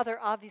 Your Father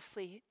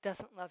obviously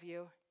doesn't love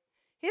you.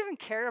 He doesn't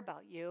care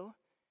about you.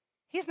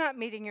 He's not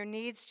meeting your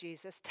needs,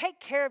 Jesus. Take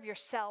care of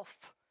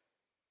yourself.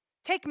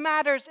 Take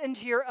matters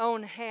into your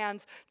own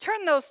hands.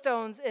 Turn those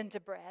stones into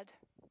bread.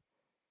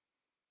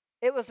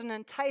 It was an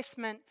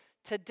enticement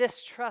to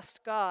distrust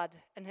God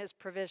and his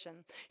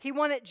provision. He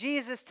wanted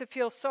Jesus to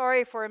feel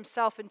sorry for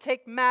himself and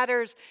take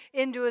matters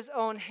into his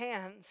own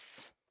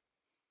hands.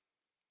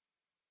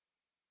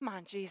 Come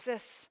on,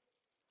 Jesus.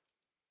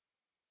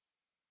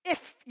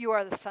 If you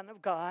are the Son of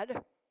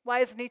God, why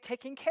isn't he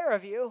taking care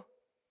of you?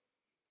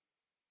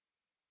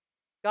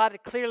 God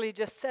had clearly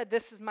just said,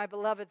 this is my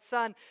beloved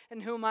Son in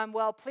whom I'm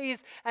well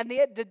pleased. And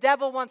the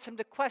devil wants him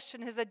to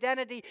question his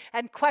identity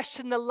and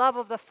question the love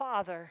of the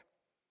Father.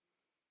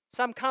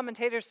 Some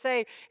commentators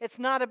say it's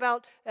not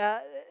about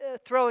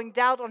throwing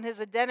doubt on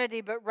his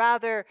identity, but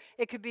rather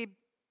it could be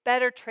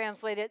better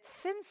translated,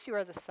 since you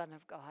are the Son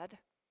of God.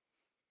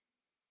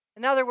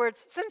 In other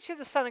words, since you're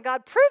the Son of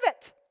God, prove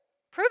it.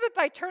 Prove it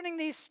by turning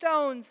these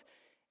stones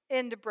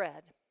into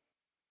bread.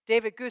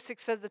 David Gusick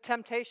said the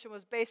temptation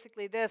was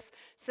basically this: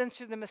 since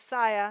you're the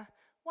Messiah,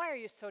 why are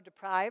you so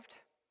deprived?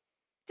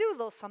 Do a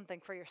little something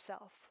for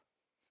yourself.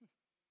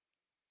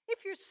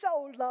 If you're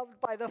so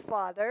loved by the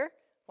Father,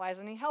 why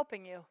isn't he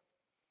helping you?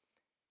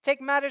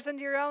 Take matters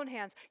into your own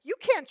hands. You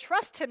can't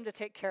trust him to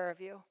take care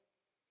of you.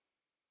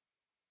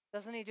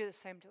 Doesn't he do the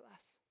same to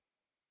us?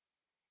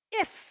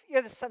 If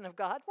you're the Son of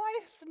God, why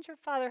isn't your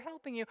Father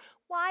helping you?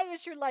 Why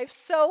is your life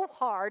so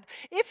hard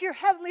if your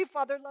Heavenly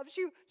Father loves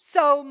you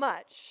so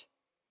much?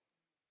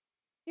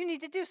 You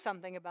need to do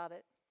something about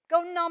it.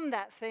 Go numb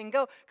that thing.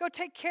 Go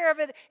take care of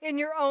it in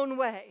your own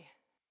way.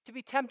 to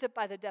be tempted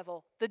by the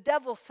devil. The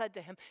devil said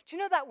to him, do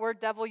you know that word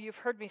devil? You've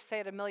heard me say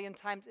it a million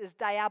times, is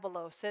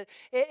diabolos.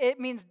 It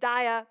means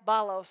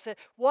diabolos,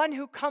 one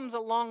who comes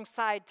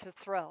alongside to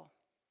throw.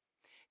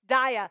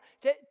 Dia,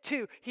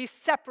 to, he's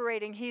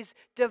separating, he's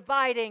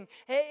dividing.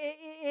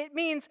 It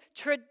means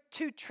to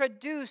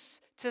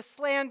traduce, to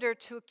slander,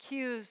 to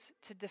accuse,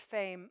 to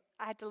defame.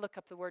 I had to look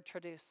up the word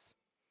traduce.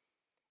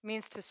 It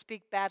means to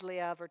speak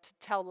badly of or to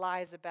tell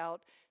lies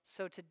about,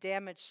 so to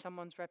damage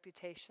someone's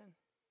reputation.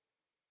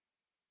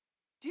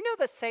 Do you know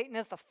that Satan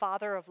is the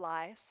father of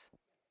lies?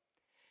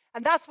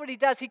 And that's what he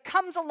does. He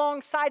comes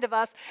alongside of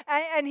us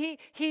and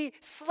he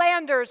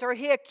slanders or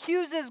he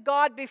accuses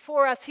God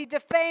before us. He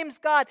defames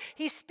God.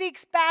 He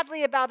speaks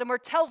badly about him or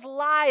tells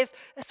lies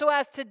so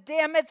as to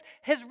damage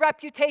his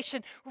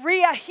reputation.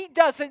 Rhea, he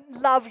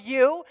doesn't love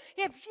you.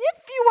 If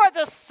you are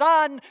the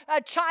son,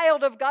 a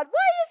child of God,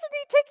 why isn't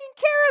he taking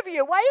care of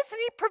you? Why isn't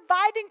he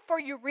providing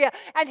for you, Rhea?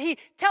 And he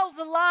tells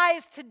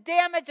lies to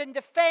damage and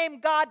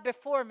defame God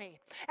before me.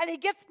 And he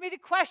gets me to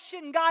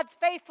question God's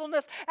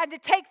faithfulness and to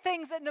take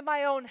things into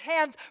my own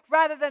hands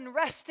rather than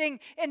resting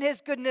in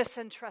his goodness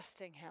and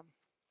trusting him.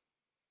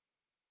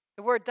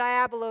 The word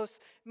diabolos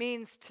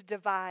means to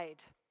divide.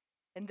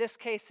 In this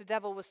case, the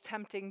devil was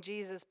tempting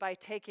Jesus by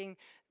taking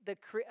the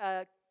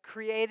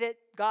created,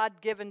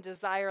 God-given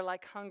desire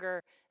like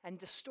hunger and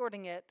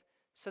distorting it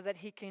so that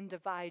he can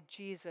divide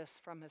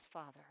Jesus from his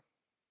Father.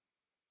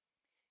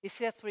 You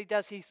see, that's what he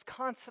does. He's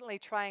constantly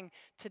trying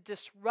to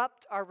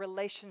disrupt our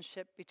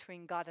relationship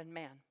between God and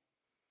man.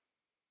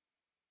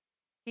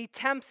 He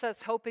tempts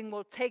us hoping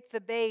we'll take the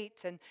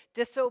bait and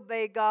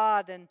disobey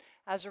God and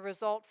as a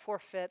result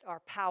forfeit our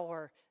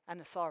power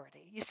and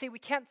authority. You see, we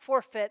can't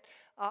forfeit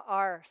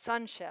our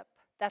sonship.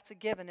 That's a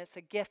given. It's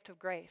a gift of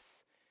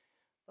grace.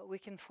 But we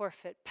can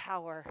forfeit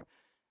power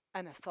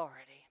and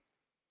authority.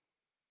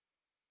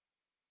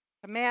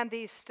 Command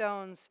these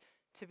stones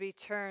to be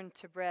turned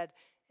to bread.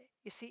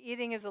 You see,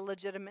 eating is a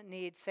legitimate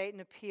need. Satan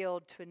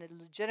appealed to a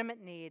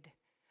legitimate need,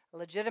 a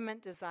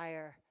legitimate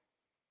desire,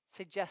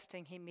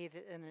 suggesting he meet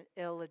it in an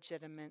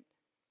illegitimate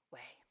way.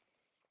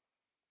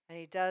 And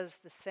he does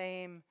the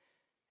same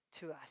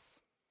to us.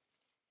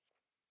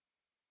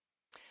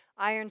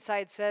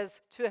 Ironside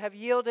says, to have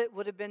yielded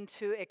would have been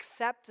to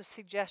accept a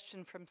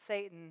suggestion from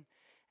Satan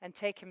and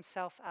take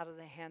himself out of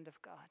the hand of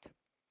God.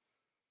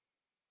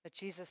 But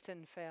Jesus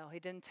didn't fail. He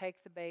didn't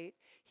take the bait.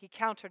 He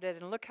countered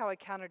it, and look how he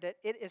countered it.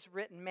 It is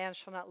written, man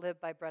shall not live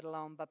by bread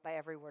alone, but by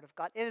every word of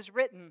God. It is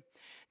written.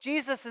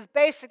 Jesus is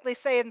basically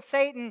saying,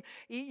 Satan,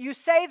 you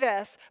say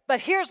this, but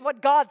here's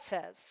what God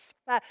says.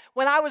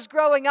 When I was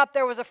growing up,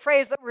 there was a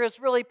phrase that was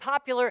really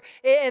popular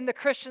in the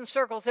Christian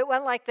circles. It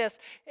went like this.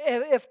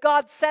 If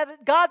God said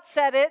it, God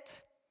said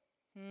it.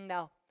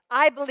 No,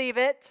 I believe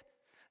it,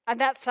 and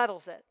that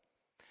settles it.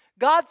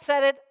 God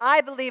said it,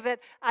 I believe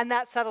it, and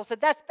that settles it.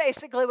 That's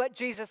basically what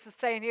Jesus is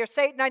saying here.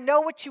 Satan, I know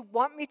what you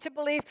want me to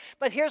believe,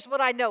 but here's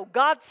what I know.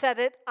 God said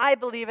it, I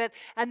believe it,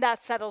 and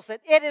that settles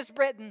it. It is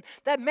written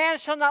that man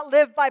shall not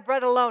live by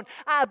bread alone,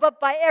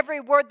 but by every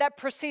word that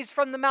proceeds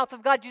from the mouth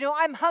of God. You know,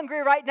 I'm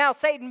hungry right now,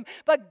 Satan,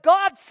 but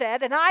God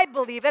said, and I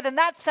believe it, and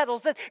that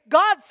settles it.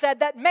 God said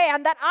that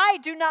I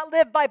do not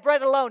live by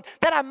bread alone,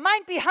 that I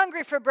might be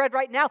hungry for bread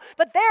right now,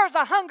 but there's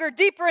a hunger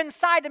deeper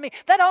inside of me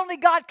that only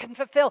God can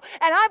fulfill,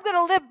 and I'm going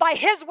to live by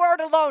his word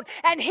alone.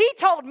 And he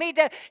told me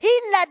he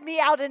led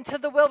me out into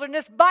the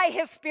wilderness by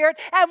his Spirit.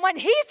 And when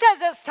he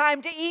says it's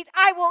time to eat,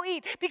 I will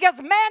eat,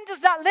 because man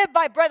does not live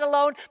by bread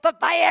alone, but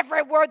by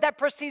every word that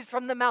proceeds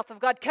from the mouth of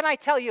God. Can I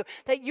tell you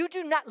that you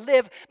do not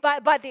live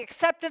by the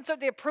acceptance or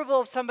the approval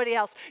of somebody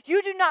else?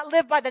 You do not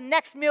live by the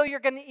next meal you're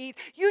going to eat.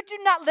 You do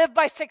not live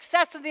by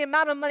success and the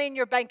amount of money in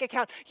your bank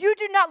account. You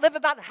do not live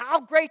about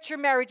how great your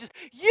marriage is.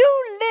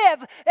 You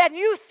live and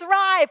you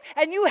thrive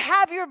and you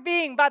have your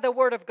being by the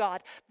word of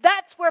God.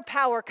 That's where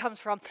power comes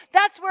from.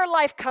 That's where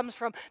life comes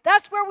from.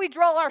 That's where we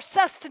draw our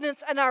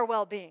sustenance and our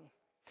well-being.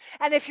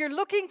 And if you're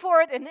looking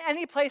for it in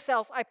any place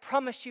else, I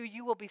promise you,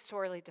 you will be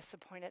sorely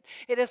disappointed.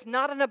 It is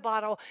not in a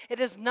bottle. It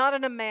is not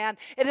in a man.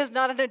 It is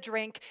not in a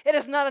drink. It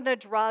is not in a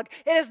drug.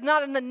 It is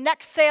not in the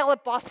next sale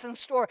at Boston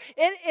store.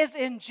 It is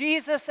in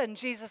Jesus and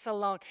Jesus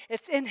alone.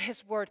 It's in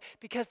his word,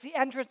 because the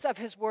entrance of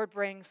his word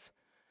brings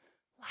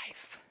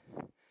life.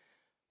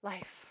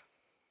 Life.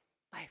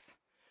 Life.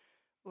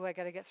 Ooh, I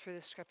got to get through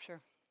this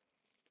scripture.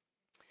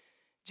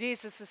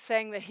 Jesus is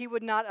saying that he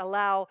would not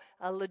allow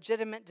a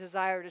legitimate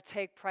desire to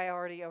take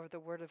priority over the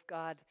word of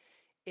God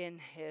in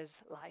his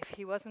life.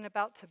 He wasn't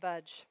about to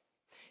budge.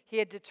 He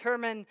had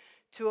determined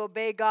to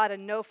obey God,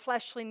 and no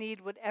fleshly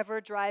need would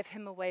ever drive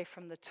him away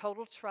from the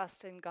total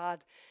trust in God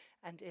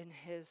and in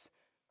his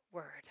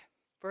word.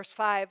 Verse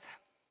 5,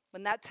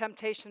 when that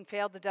temptation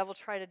failed, the devil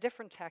tried a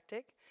different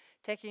tactic.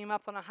 Taking him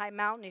up on a high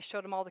mountain, he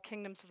showed him all the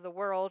kingdoms of the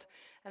world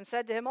and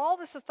said to him, all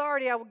this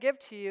authority I will give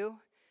to you,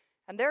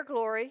 and their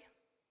glory,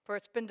 for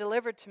it's been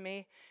delivered to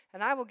me,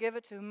 and I will give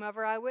it to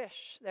whomever I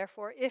wish.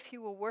 Therefore, if you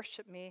will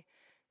worship me,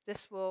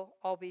 this will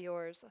all be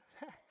yours.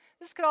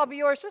 This could all be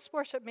yours. Just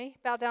worship me.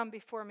 Bow down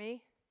before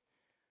me.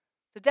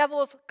 The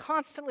devil is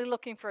constantly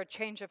looking for a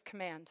change of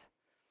command.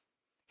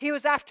 He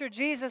was after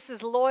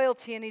Jesus'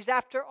 loyalty, and he's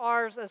after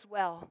ours as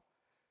well.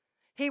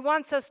 He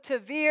wants us to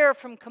veer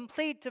from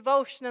complete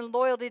devotion and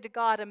loyalty to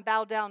God and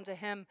bow down to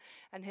him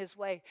and his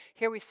way.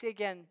 Here we see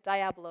again,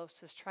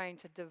 Diabolos is trying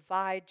to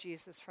divide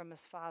Jesus from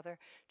his Father,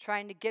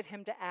 trying to get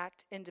him to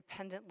act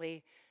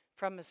independently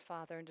from his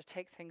Father and to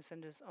take things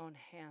into his own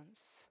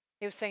hands.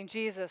 He was saying,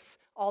 Jesus,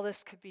 all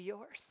this could be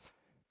yours.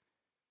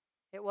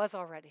 It was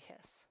already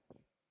his.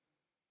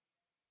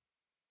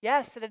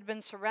 Yes, it had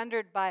been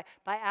surrendered by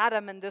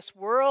Adam in this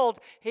world.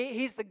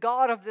 He's the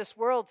God of this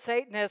world,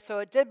 Satan is, so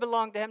it did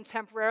belong to him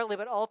temporarily,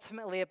 but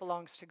ultimately it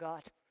belongs to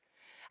God.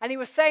 And he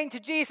was saying to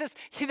Jesus,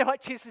 you know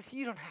what, Jesus,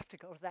 you don't have to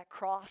go to that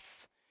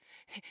cross.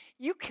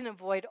 You can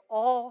avoid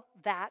all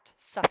that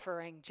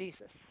suffering,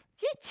 Jesus.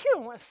 You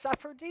don't want to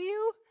suffer, do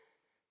you?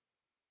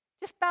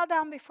 Just bow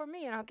down before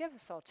me and I'll give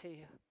this all to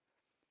you.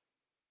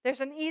 There's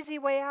an easy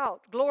way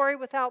out, glory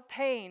without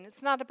pain.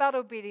 It's not about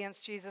obedience,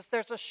 Jesus.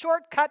 There's a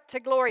shortcut to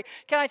glory.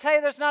 Can I tell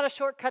you there's not a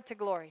shortcut to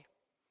glory?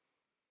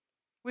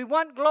 We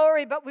want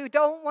glory, but we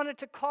don't want it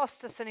to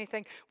cost us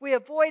anything. We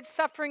avoid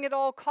suffering at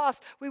all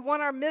costs. We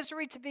want our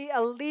misery to be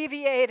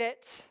alleviated.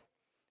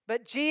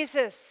 But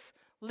Jesus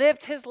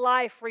lived his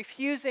life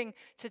refusing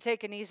to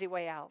take an easy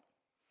way out.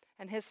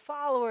 And his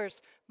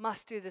followers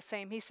must do the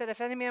same. He said, if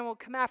any man will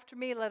come after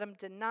me, let him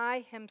deny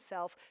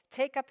himself,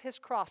 take up his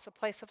cross, a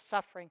place of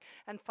suffering,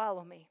 and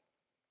follow me.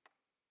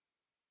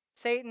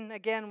 Satan,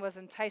 again, was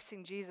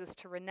enticing Jesus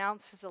to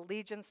renounce his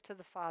allegiance to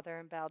the Father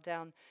and bow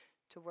down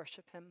to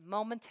worship him.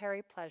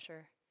 Momentary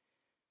pleasure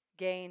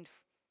gained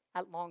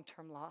at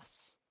long-term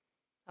loss.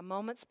 A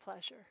moment's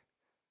pleasure,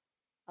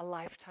 a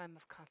lifetime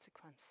of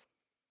consequence.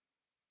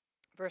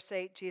 Verse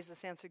 8,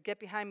 Jesus answered, get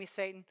behind me,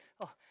 Satan.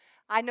 Oh,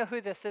 I know who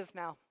this is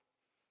now.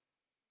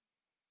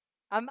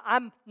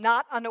 I'm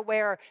not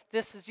unaware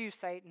this is you,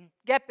 Satan.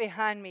 Get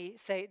behind me,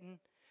 Satan.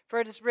 For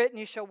it is written,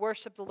 you shall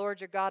worship the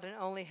Lord your God and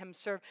only him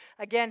serve.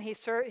 Again,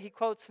 he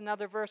quotes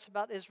another verse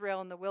about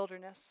Israel in the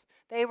wilderness.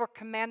 They were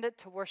commanded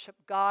to worship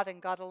God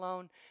and God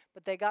alone,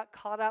 but they got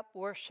caught up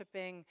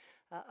worshiping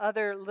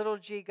other little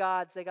g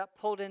gods. They got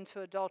pulled into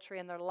adultery,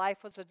 and their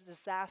life was a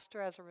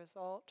disaster as a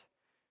result.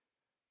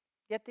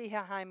 Get thee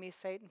behind me,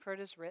 Satan, for it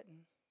is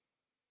written.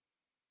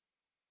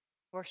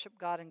 Worship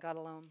God and God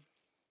alone.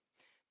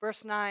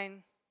 Verse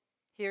 9,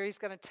 here he's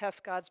going to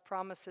test God's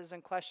promises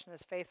and question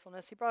his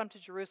faithfulness. He brought him to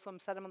Jerusalem,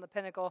 set him on the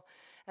pinnacle,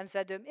 and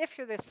said to him, if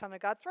you're the Son of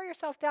God, throw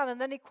yourself down.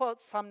 And then he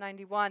quotes Psalm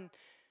 91,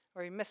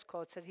 or he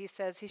misquotes it. He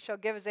says, he shall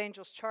give his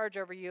angels charge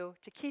over you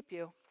to keep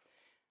you,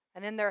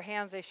 and in their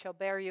hands they shall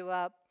bear you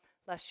up,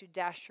 lest you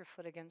dash your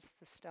foot against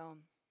the stone.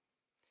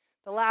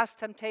 The last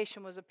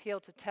temptation was appeal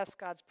to test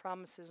God's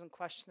promises and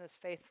question his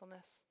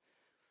faithfulness.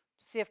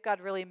 To see if God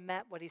really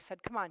meant what he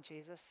said. Come on,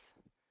 Jesus.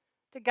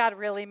 Did God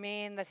really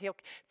mean that he'll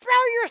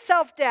throw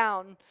yourself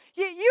down?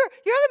 You're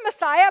the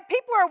Messiah.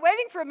 People are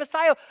waiting for a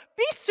Messiah.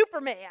 Be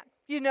Superman,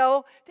 you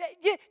know.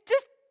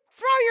 Just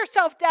throw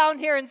yourself down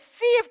here and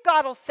see if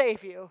God will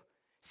save you.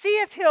 See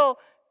if he'll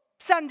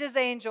send his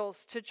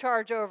angels to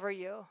charge over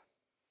you.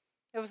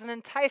 It was an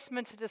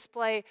enticement to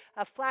display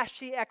a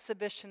flashy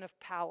exhibition of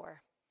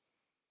power,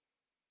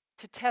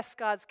 to test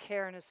God's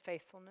care and his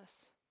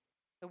faithfulness.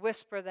 The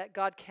whisper that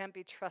God can't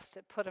be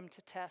trusted put him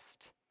to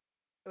test.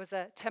 It was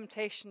a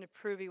temptation to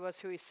prove he was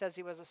who he says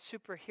he was, a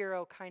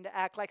superhero kind of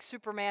act, like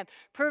Superman.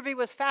 Prove he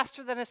was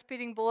faster than a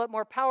speeding bullet,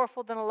 more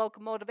powerful than a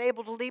locomotive,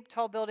 able to leap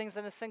tall buildings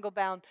in a single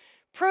bound.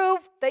 Prove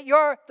that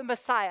you're the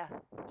Messiah.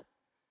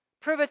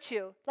 Prove it to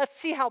you. Let's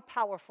see how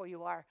powerful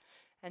you are.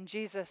 And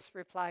Jesus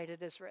replied,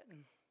 it is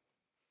written,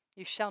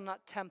 you shall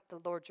not tempt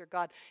the Lord your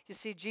God. You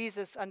see,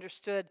 Jesus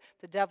understood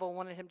the devil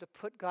wanted him to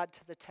put God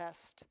to the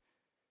test.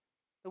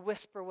 The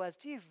whisper was,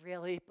 do you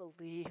really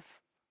believe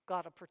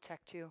God will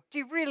protect you? Do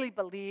you really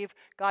believe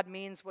God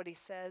means what he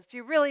says? Do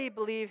you really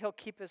believe he'll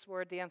keep his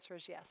word? The answer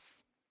is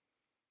yes.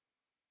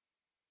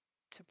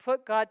 To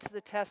put God to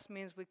the test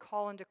means we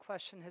call into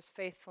question his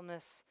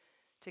faithfulness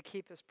to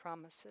keep his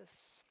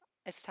promises.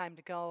 It's time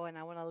to go, and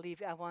I want to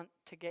leave. I want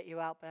to get you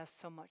out, but I have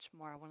so much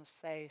more I want to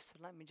say, so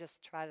let me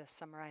just try to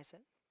summarize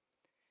it.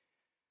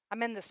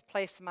 I'm in this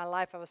place in my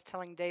life. I was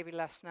telling Davey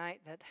last night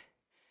that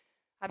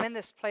I'm in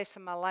this place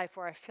in my life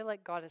where I feel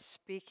like God is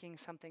speaking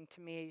something to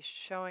me. He's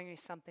showing me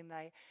something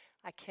that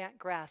I can't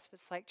grasp.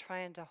 It's like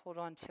trying to hold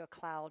on to a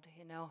cloud,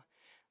 you know.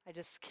 I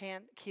just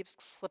can't, it keeps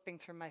slipping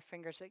through my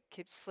fingers. It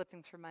keeps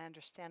slipping through my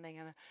understanding.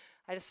 And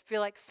I just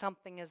feel like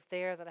something is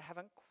there that I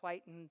haven't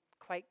quite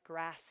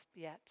grasped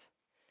yet.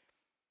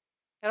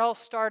 It all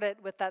started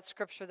with that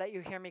scripture that you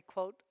hear me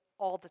quote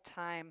all the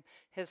time.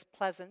 His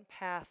pleasant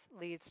path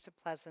leads to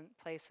pleasant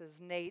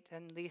places. Nate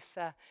and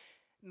Lisa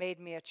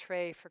made me a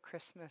tray for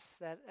Christmas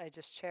that I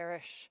just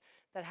cherish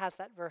that has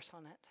that verse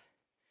on it.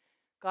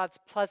 God's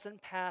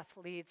pleasant path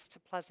leads to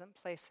pleasant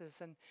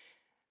places. And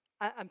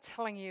I'm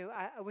telling you,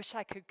 I wish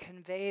I could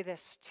convey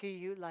this to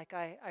you like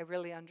I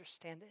really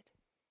understand it.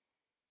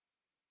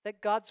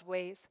 That God's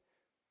ways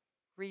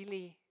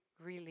really,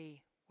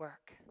 really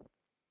work.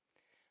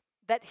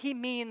 That he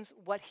means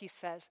what he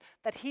says.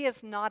 That he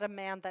is not a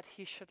man that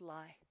he should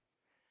lie.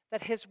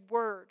 That his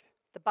word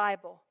the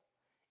Bible,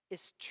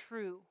 is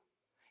true.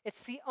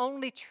 It's the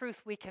only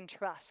truth we can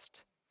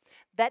trust.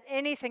 That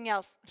anything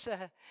else,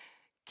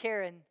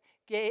 Karen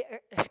gave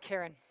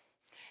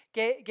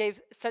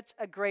such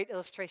a great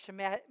illustration.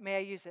 May I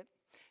use it?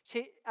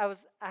 I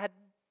had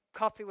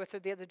coffee with her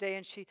the other day,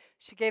 and she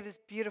gave this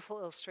beautiful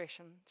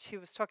illustration. She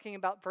was talking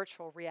about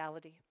virtual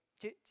reality.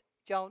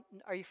 Joan,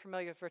 are you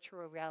familiar with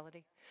virtual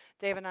reality?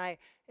 Dave and I,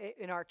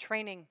 in our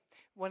training,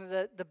 one of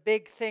the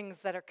big things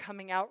that are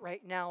coming out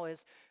right now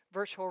is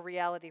virtual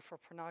reality for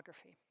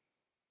pornography.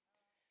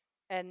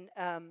 And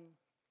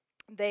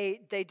they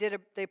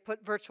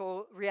put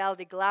virtual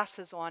reality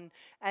glasses on,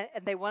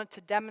 and they wanted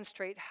to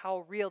demonstrate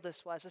how real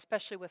this was,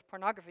 especially with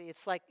pornography.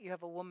 It's like you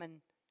have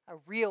a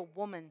real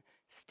woman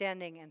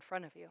standing in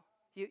front of you.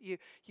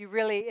 You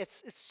really,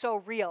 it's so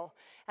real.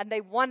 And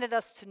they wanted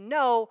us to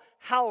know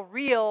how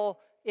real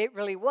it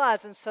really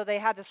was. And so they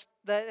had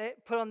to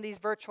put on these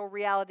virtual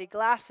reality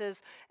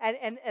glasses, and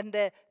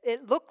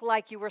it looked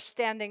like you were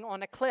standing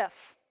on a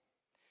cliff.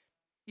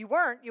 You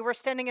weren't. You were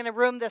standing in a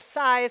room this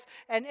size,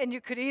 and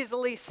you could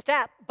easily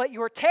step, but you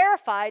were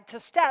terrified to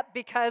step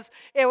because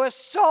it was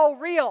so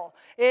real.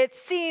 It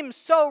seemed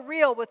so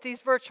real with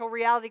these virtual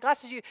reality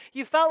glasses.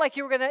 You felt like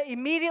you were going to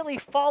immediately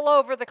fall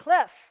over the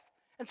cliff.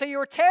 And so you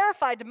were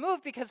terrified to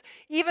move because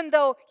even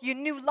though you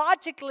knew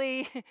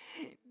logically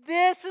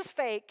this is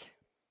fake,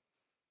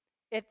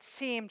 it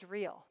seemed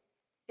real.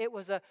 It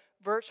was a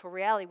virtual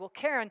reality. Well,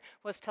 Karen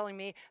was telling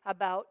me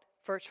about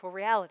virtual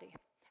reality.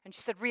 And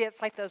she said, Rhea,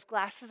 it's like those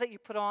glasses that you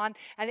put on,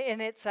 and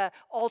it's an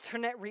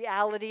alternate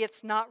reality.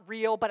 It's not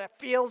real, but it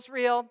feels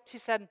real. She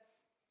said,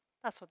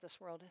 that's what this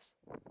world is.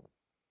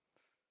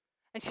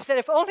 And she said,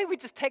 if only we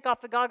just take off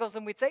the goggles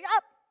and we'd say,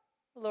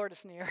 the Lord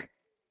is near.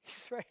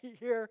 He's right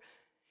here.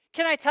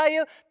 Can I tell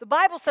you, the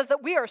Bible says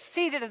that we are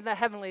seated in the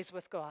heavenlies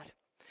with God.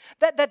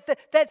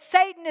 That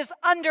Satan is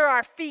under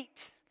our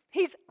feet.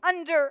 He's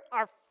under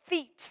our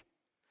feet.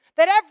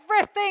 That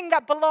everything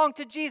that belonged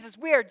to Jesus,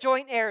 we are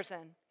joint heirs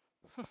in.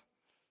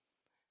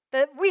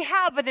 That we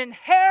have an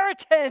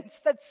inheritance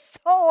that's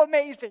so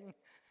amazing.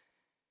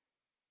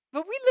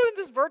 But we live in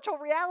this virtual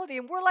reality,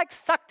 and we're like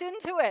sucked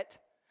into it,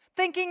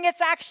 thinking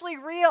it's actually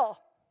real.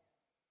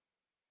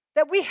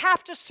 That we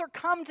have to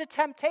succumb to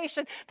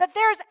temptation. That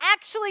there's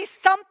actually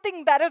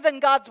something better than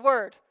God's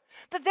word.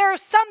 That there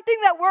is something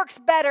that works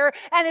better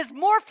and is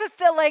more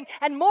fulfilling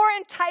and more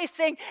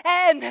enticing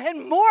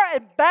and more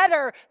and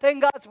better than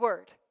God's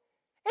word.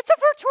 It's a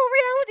virtual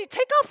reality.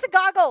 Take off the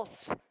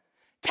goggles.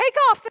 Take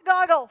off the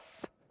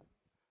goggles.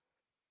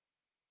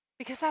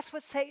 Because that's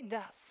what Satan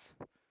does.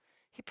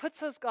 He puts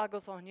those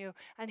goggles on you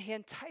and he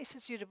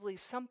entices you to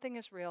believe something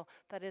is real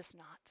that is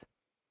not.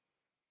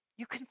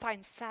 You can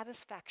find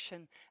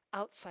satisfaction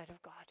outside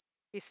of God.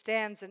 He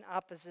stands in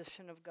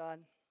opposition of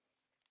God.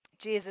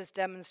 Jesus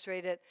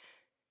demonstrated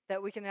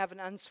that we can have an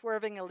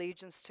unswerving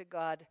allegiance to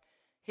God.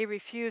 He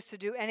refused to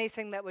do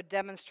anything that would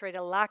demonstrate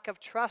a lack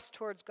of trust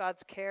towards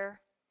God's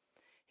care.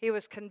 He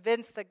was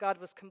convinced that God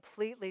was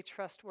completely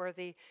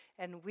trustworthy,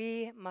 and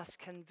we must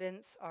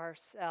convince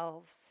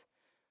ourselves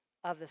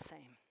of the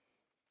same.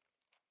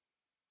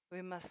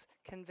 We must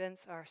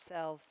convince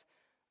ourselves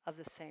of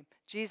the same.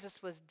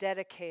 Jesus was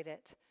dedicated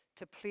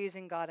to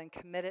pleasing God and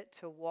committed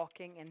to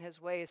walking in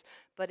his ways,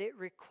 but it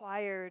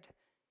required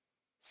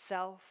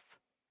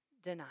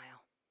self-denial.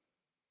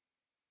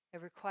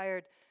 It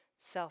required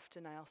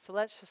self-denial. So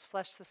let's just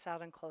flesh this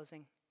out in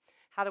closing.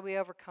 How do we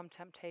overcome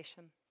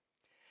temptation?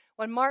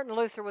 When Martin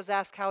Luther was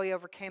asked how he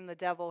overcame the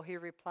devil, he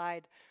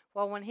replied,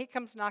 well, when he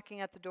comes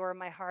knocking at the door of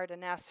my heart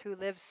and asks who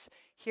lives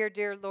here,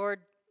 dear Lord,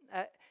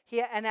 the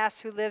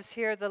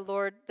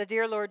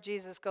dear Lord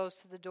Jesus goes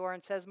to the door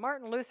and says,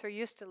 Martin Luther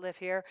used to live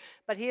here,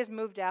 but he has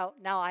moved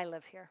out. Now I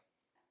live here.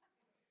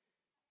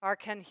 R.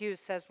 Ken Hughes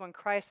says, when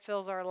Christ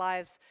fills our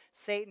lives,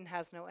 Satan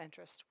has no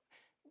entrance.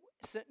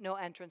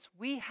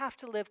 We have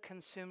to live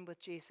consumed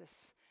with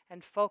Jesus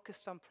and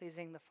focused on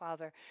pleasing the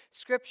Father.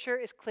 Scripture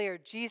is clear.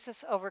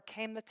 Jesus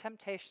overcame the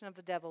temptation of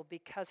the devil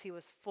because he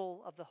was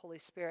full of the Holy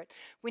Spirit.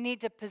 We need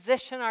to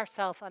position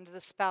ourselves under the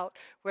spout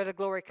where the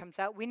glory comes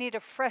out. We need a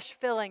fresh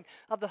filling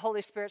of the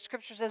Holy Spirit.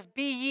 Scripture says,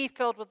 be ye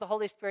filled with the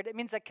Holy Spirit. It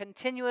means a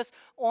continuous,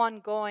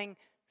 ongoing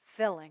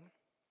filling.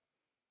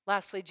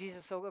 Lastly,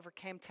 Jesus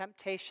overcame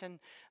temptation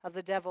of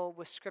the devil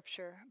with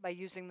Scripture by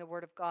using the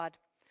Word of God.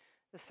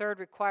 The third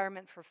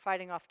requirement for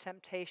fighting off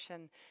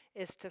temptation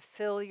is to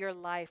fill your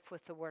life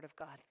with the Word of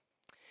God.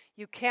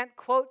 You can't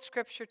quote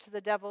Scripture to the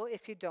devil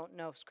if you don't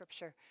know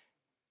Scripture.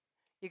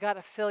 You got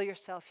to fill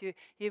yourself.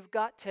 You've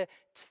got to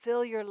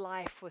fill your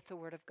life with the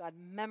Word of God.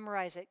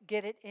 Memorize it.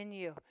 Get it in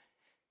you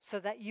so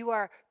that you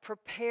are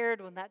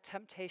prepared when that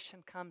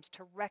temptation comes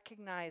to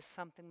recognize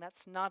something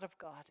that's not of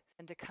God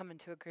and to come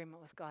into agreement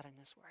with God and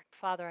His Word.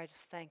 Father, I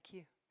just thank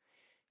you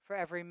for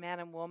every man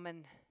and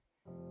woman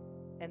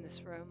in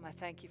this room. I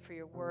thank you for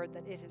your word,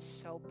 that it is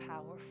so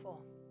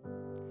powerful.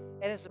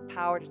 It has a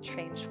power to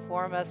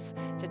transform us,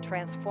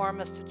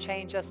 to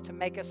change us, to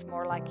make us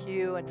more like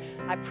you. And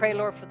I pray,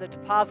 Lord, for the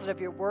deposit of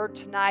your word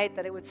tonight,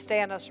 that it would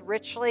stay on us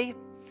richly.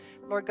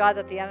 Lord God,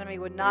 that the enemy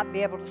would not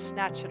be able to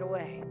snatch it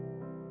away.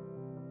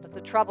 that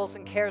the troubles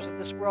and cares of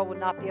this world would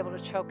not be able to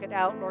choke it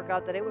out, Lord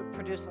God, that it would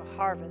produce a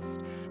harvest,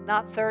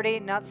 not 30,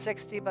 not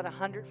 60, but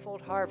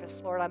 100-fold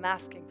harvest. Lord, I'm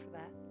asking for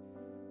that.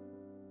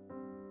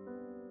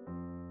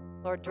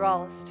 Lord,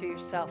 draw us to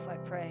yourself, I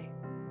pray.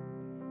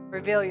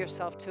 Reveal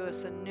yourself to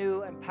us in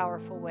new and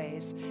powerful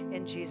ways.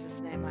 In Jesus'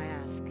 name I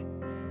ask.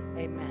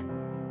 Amen.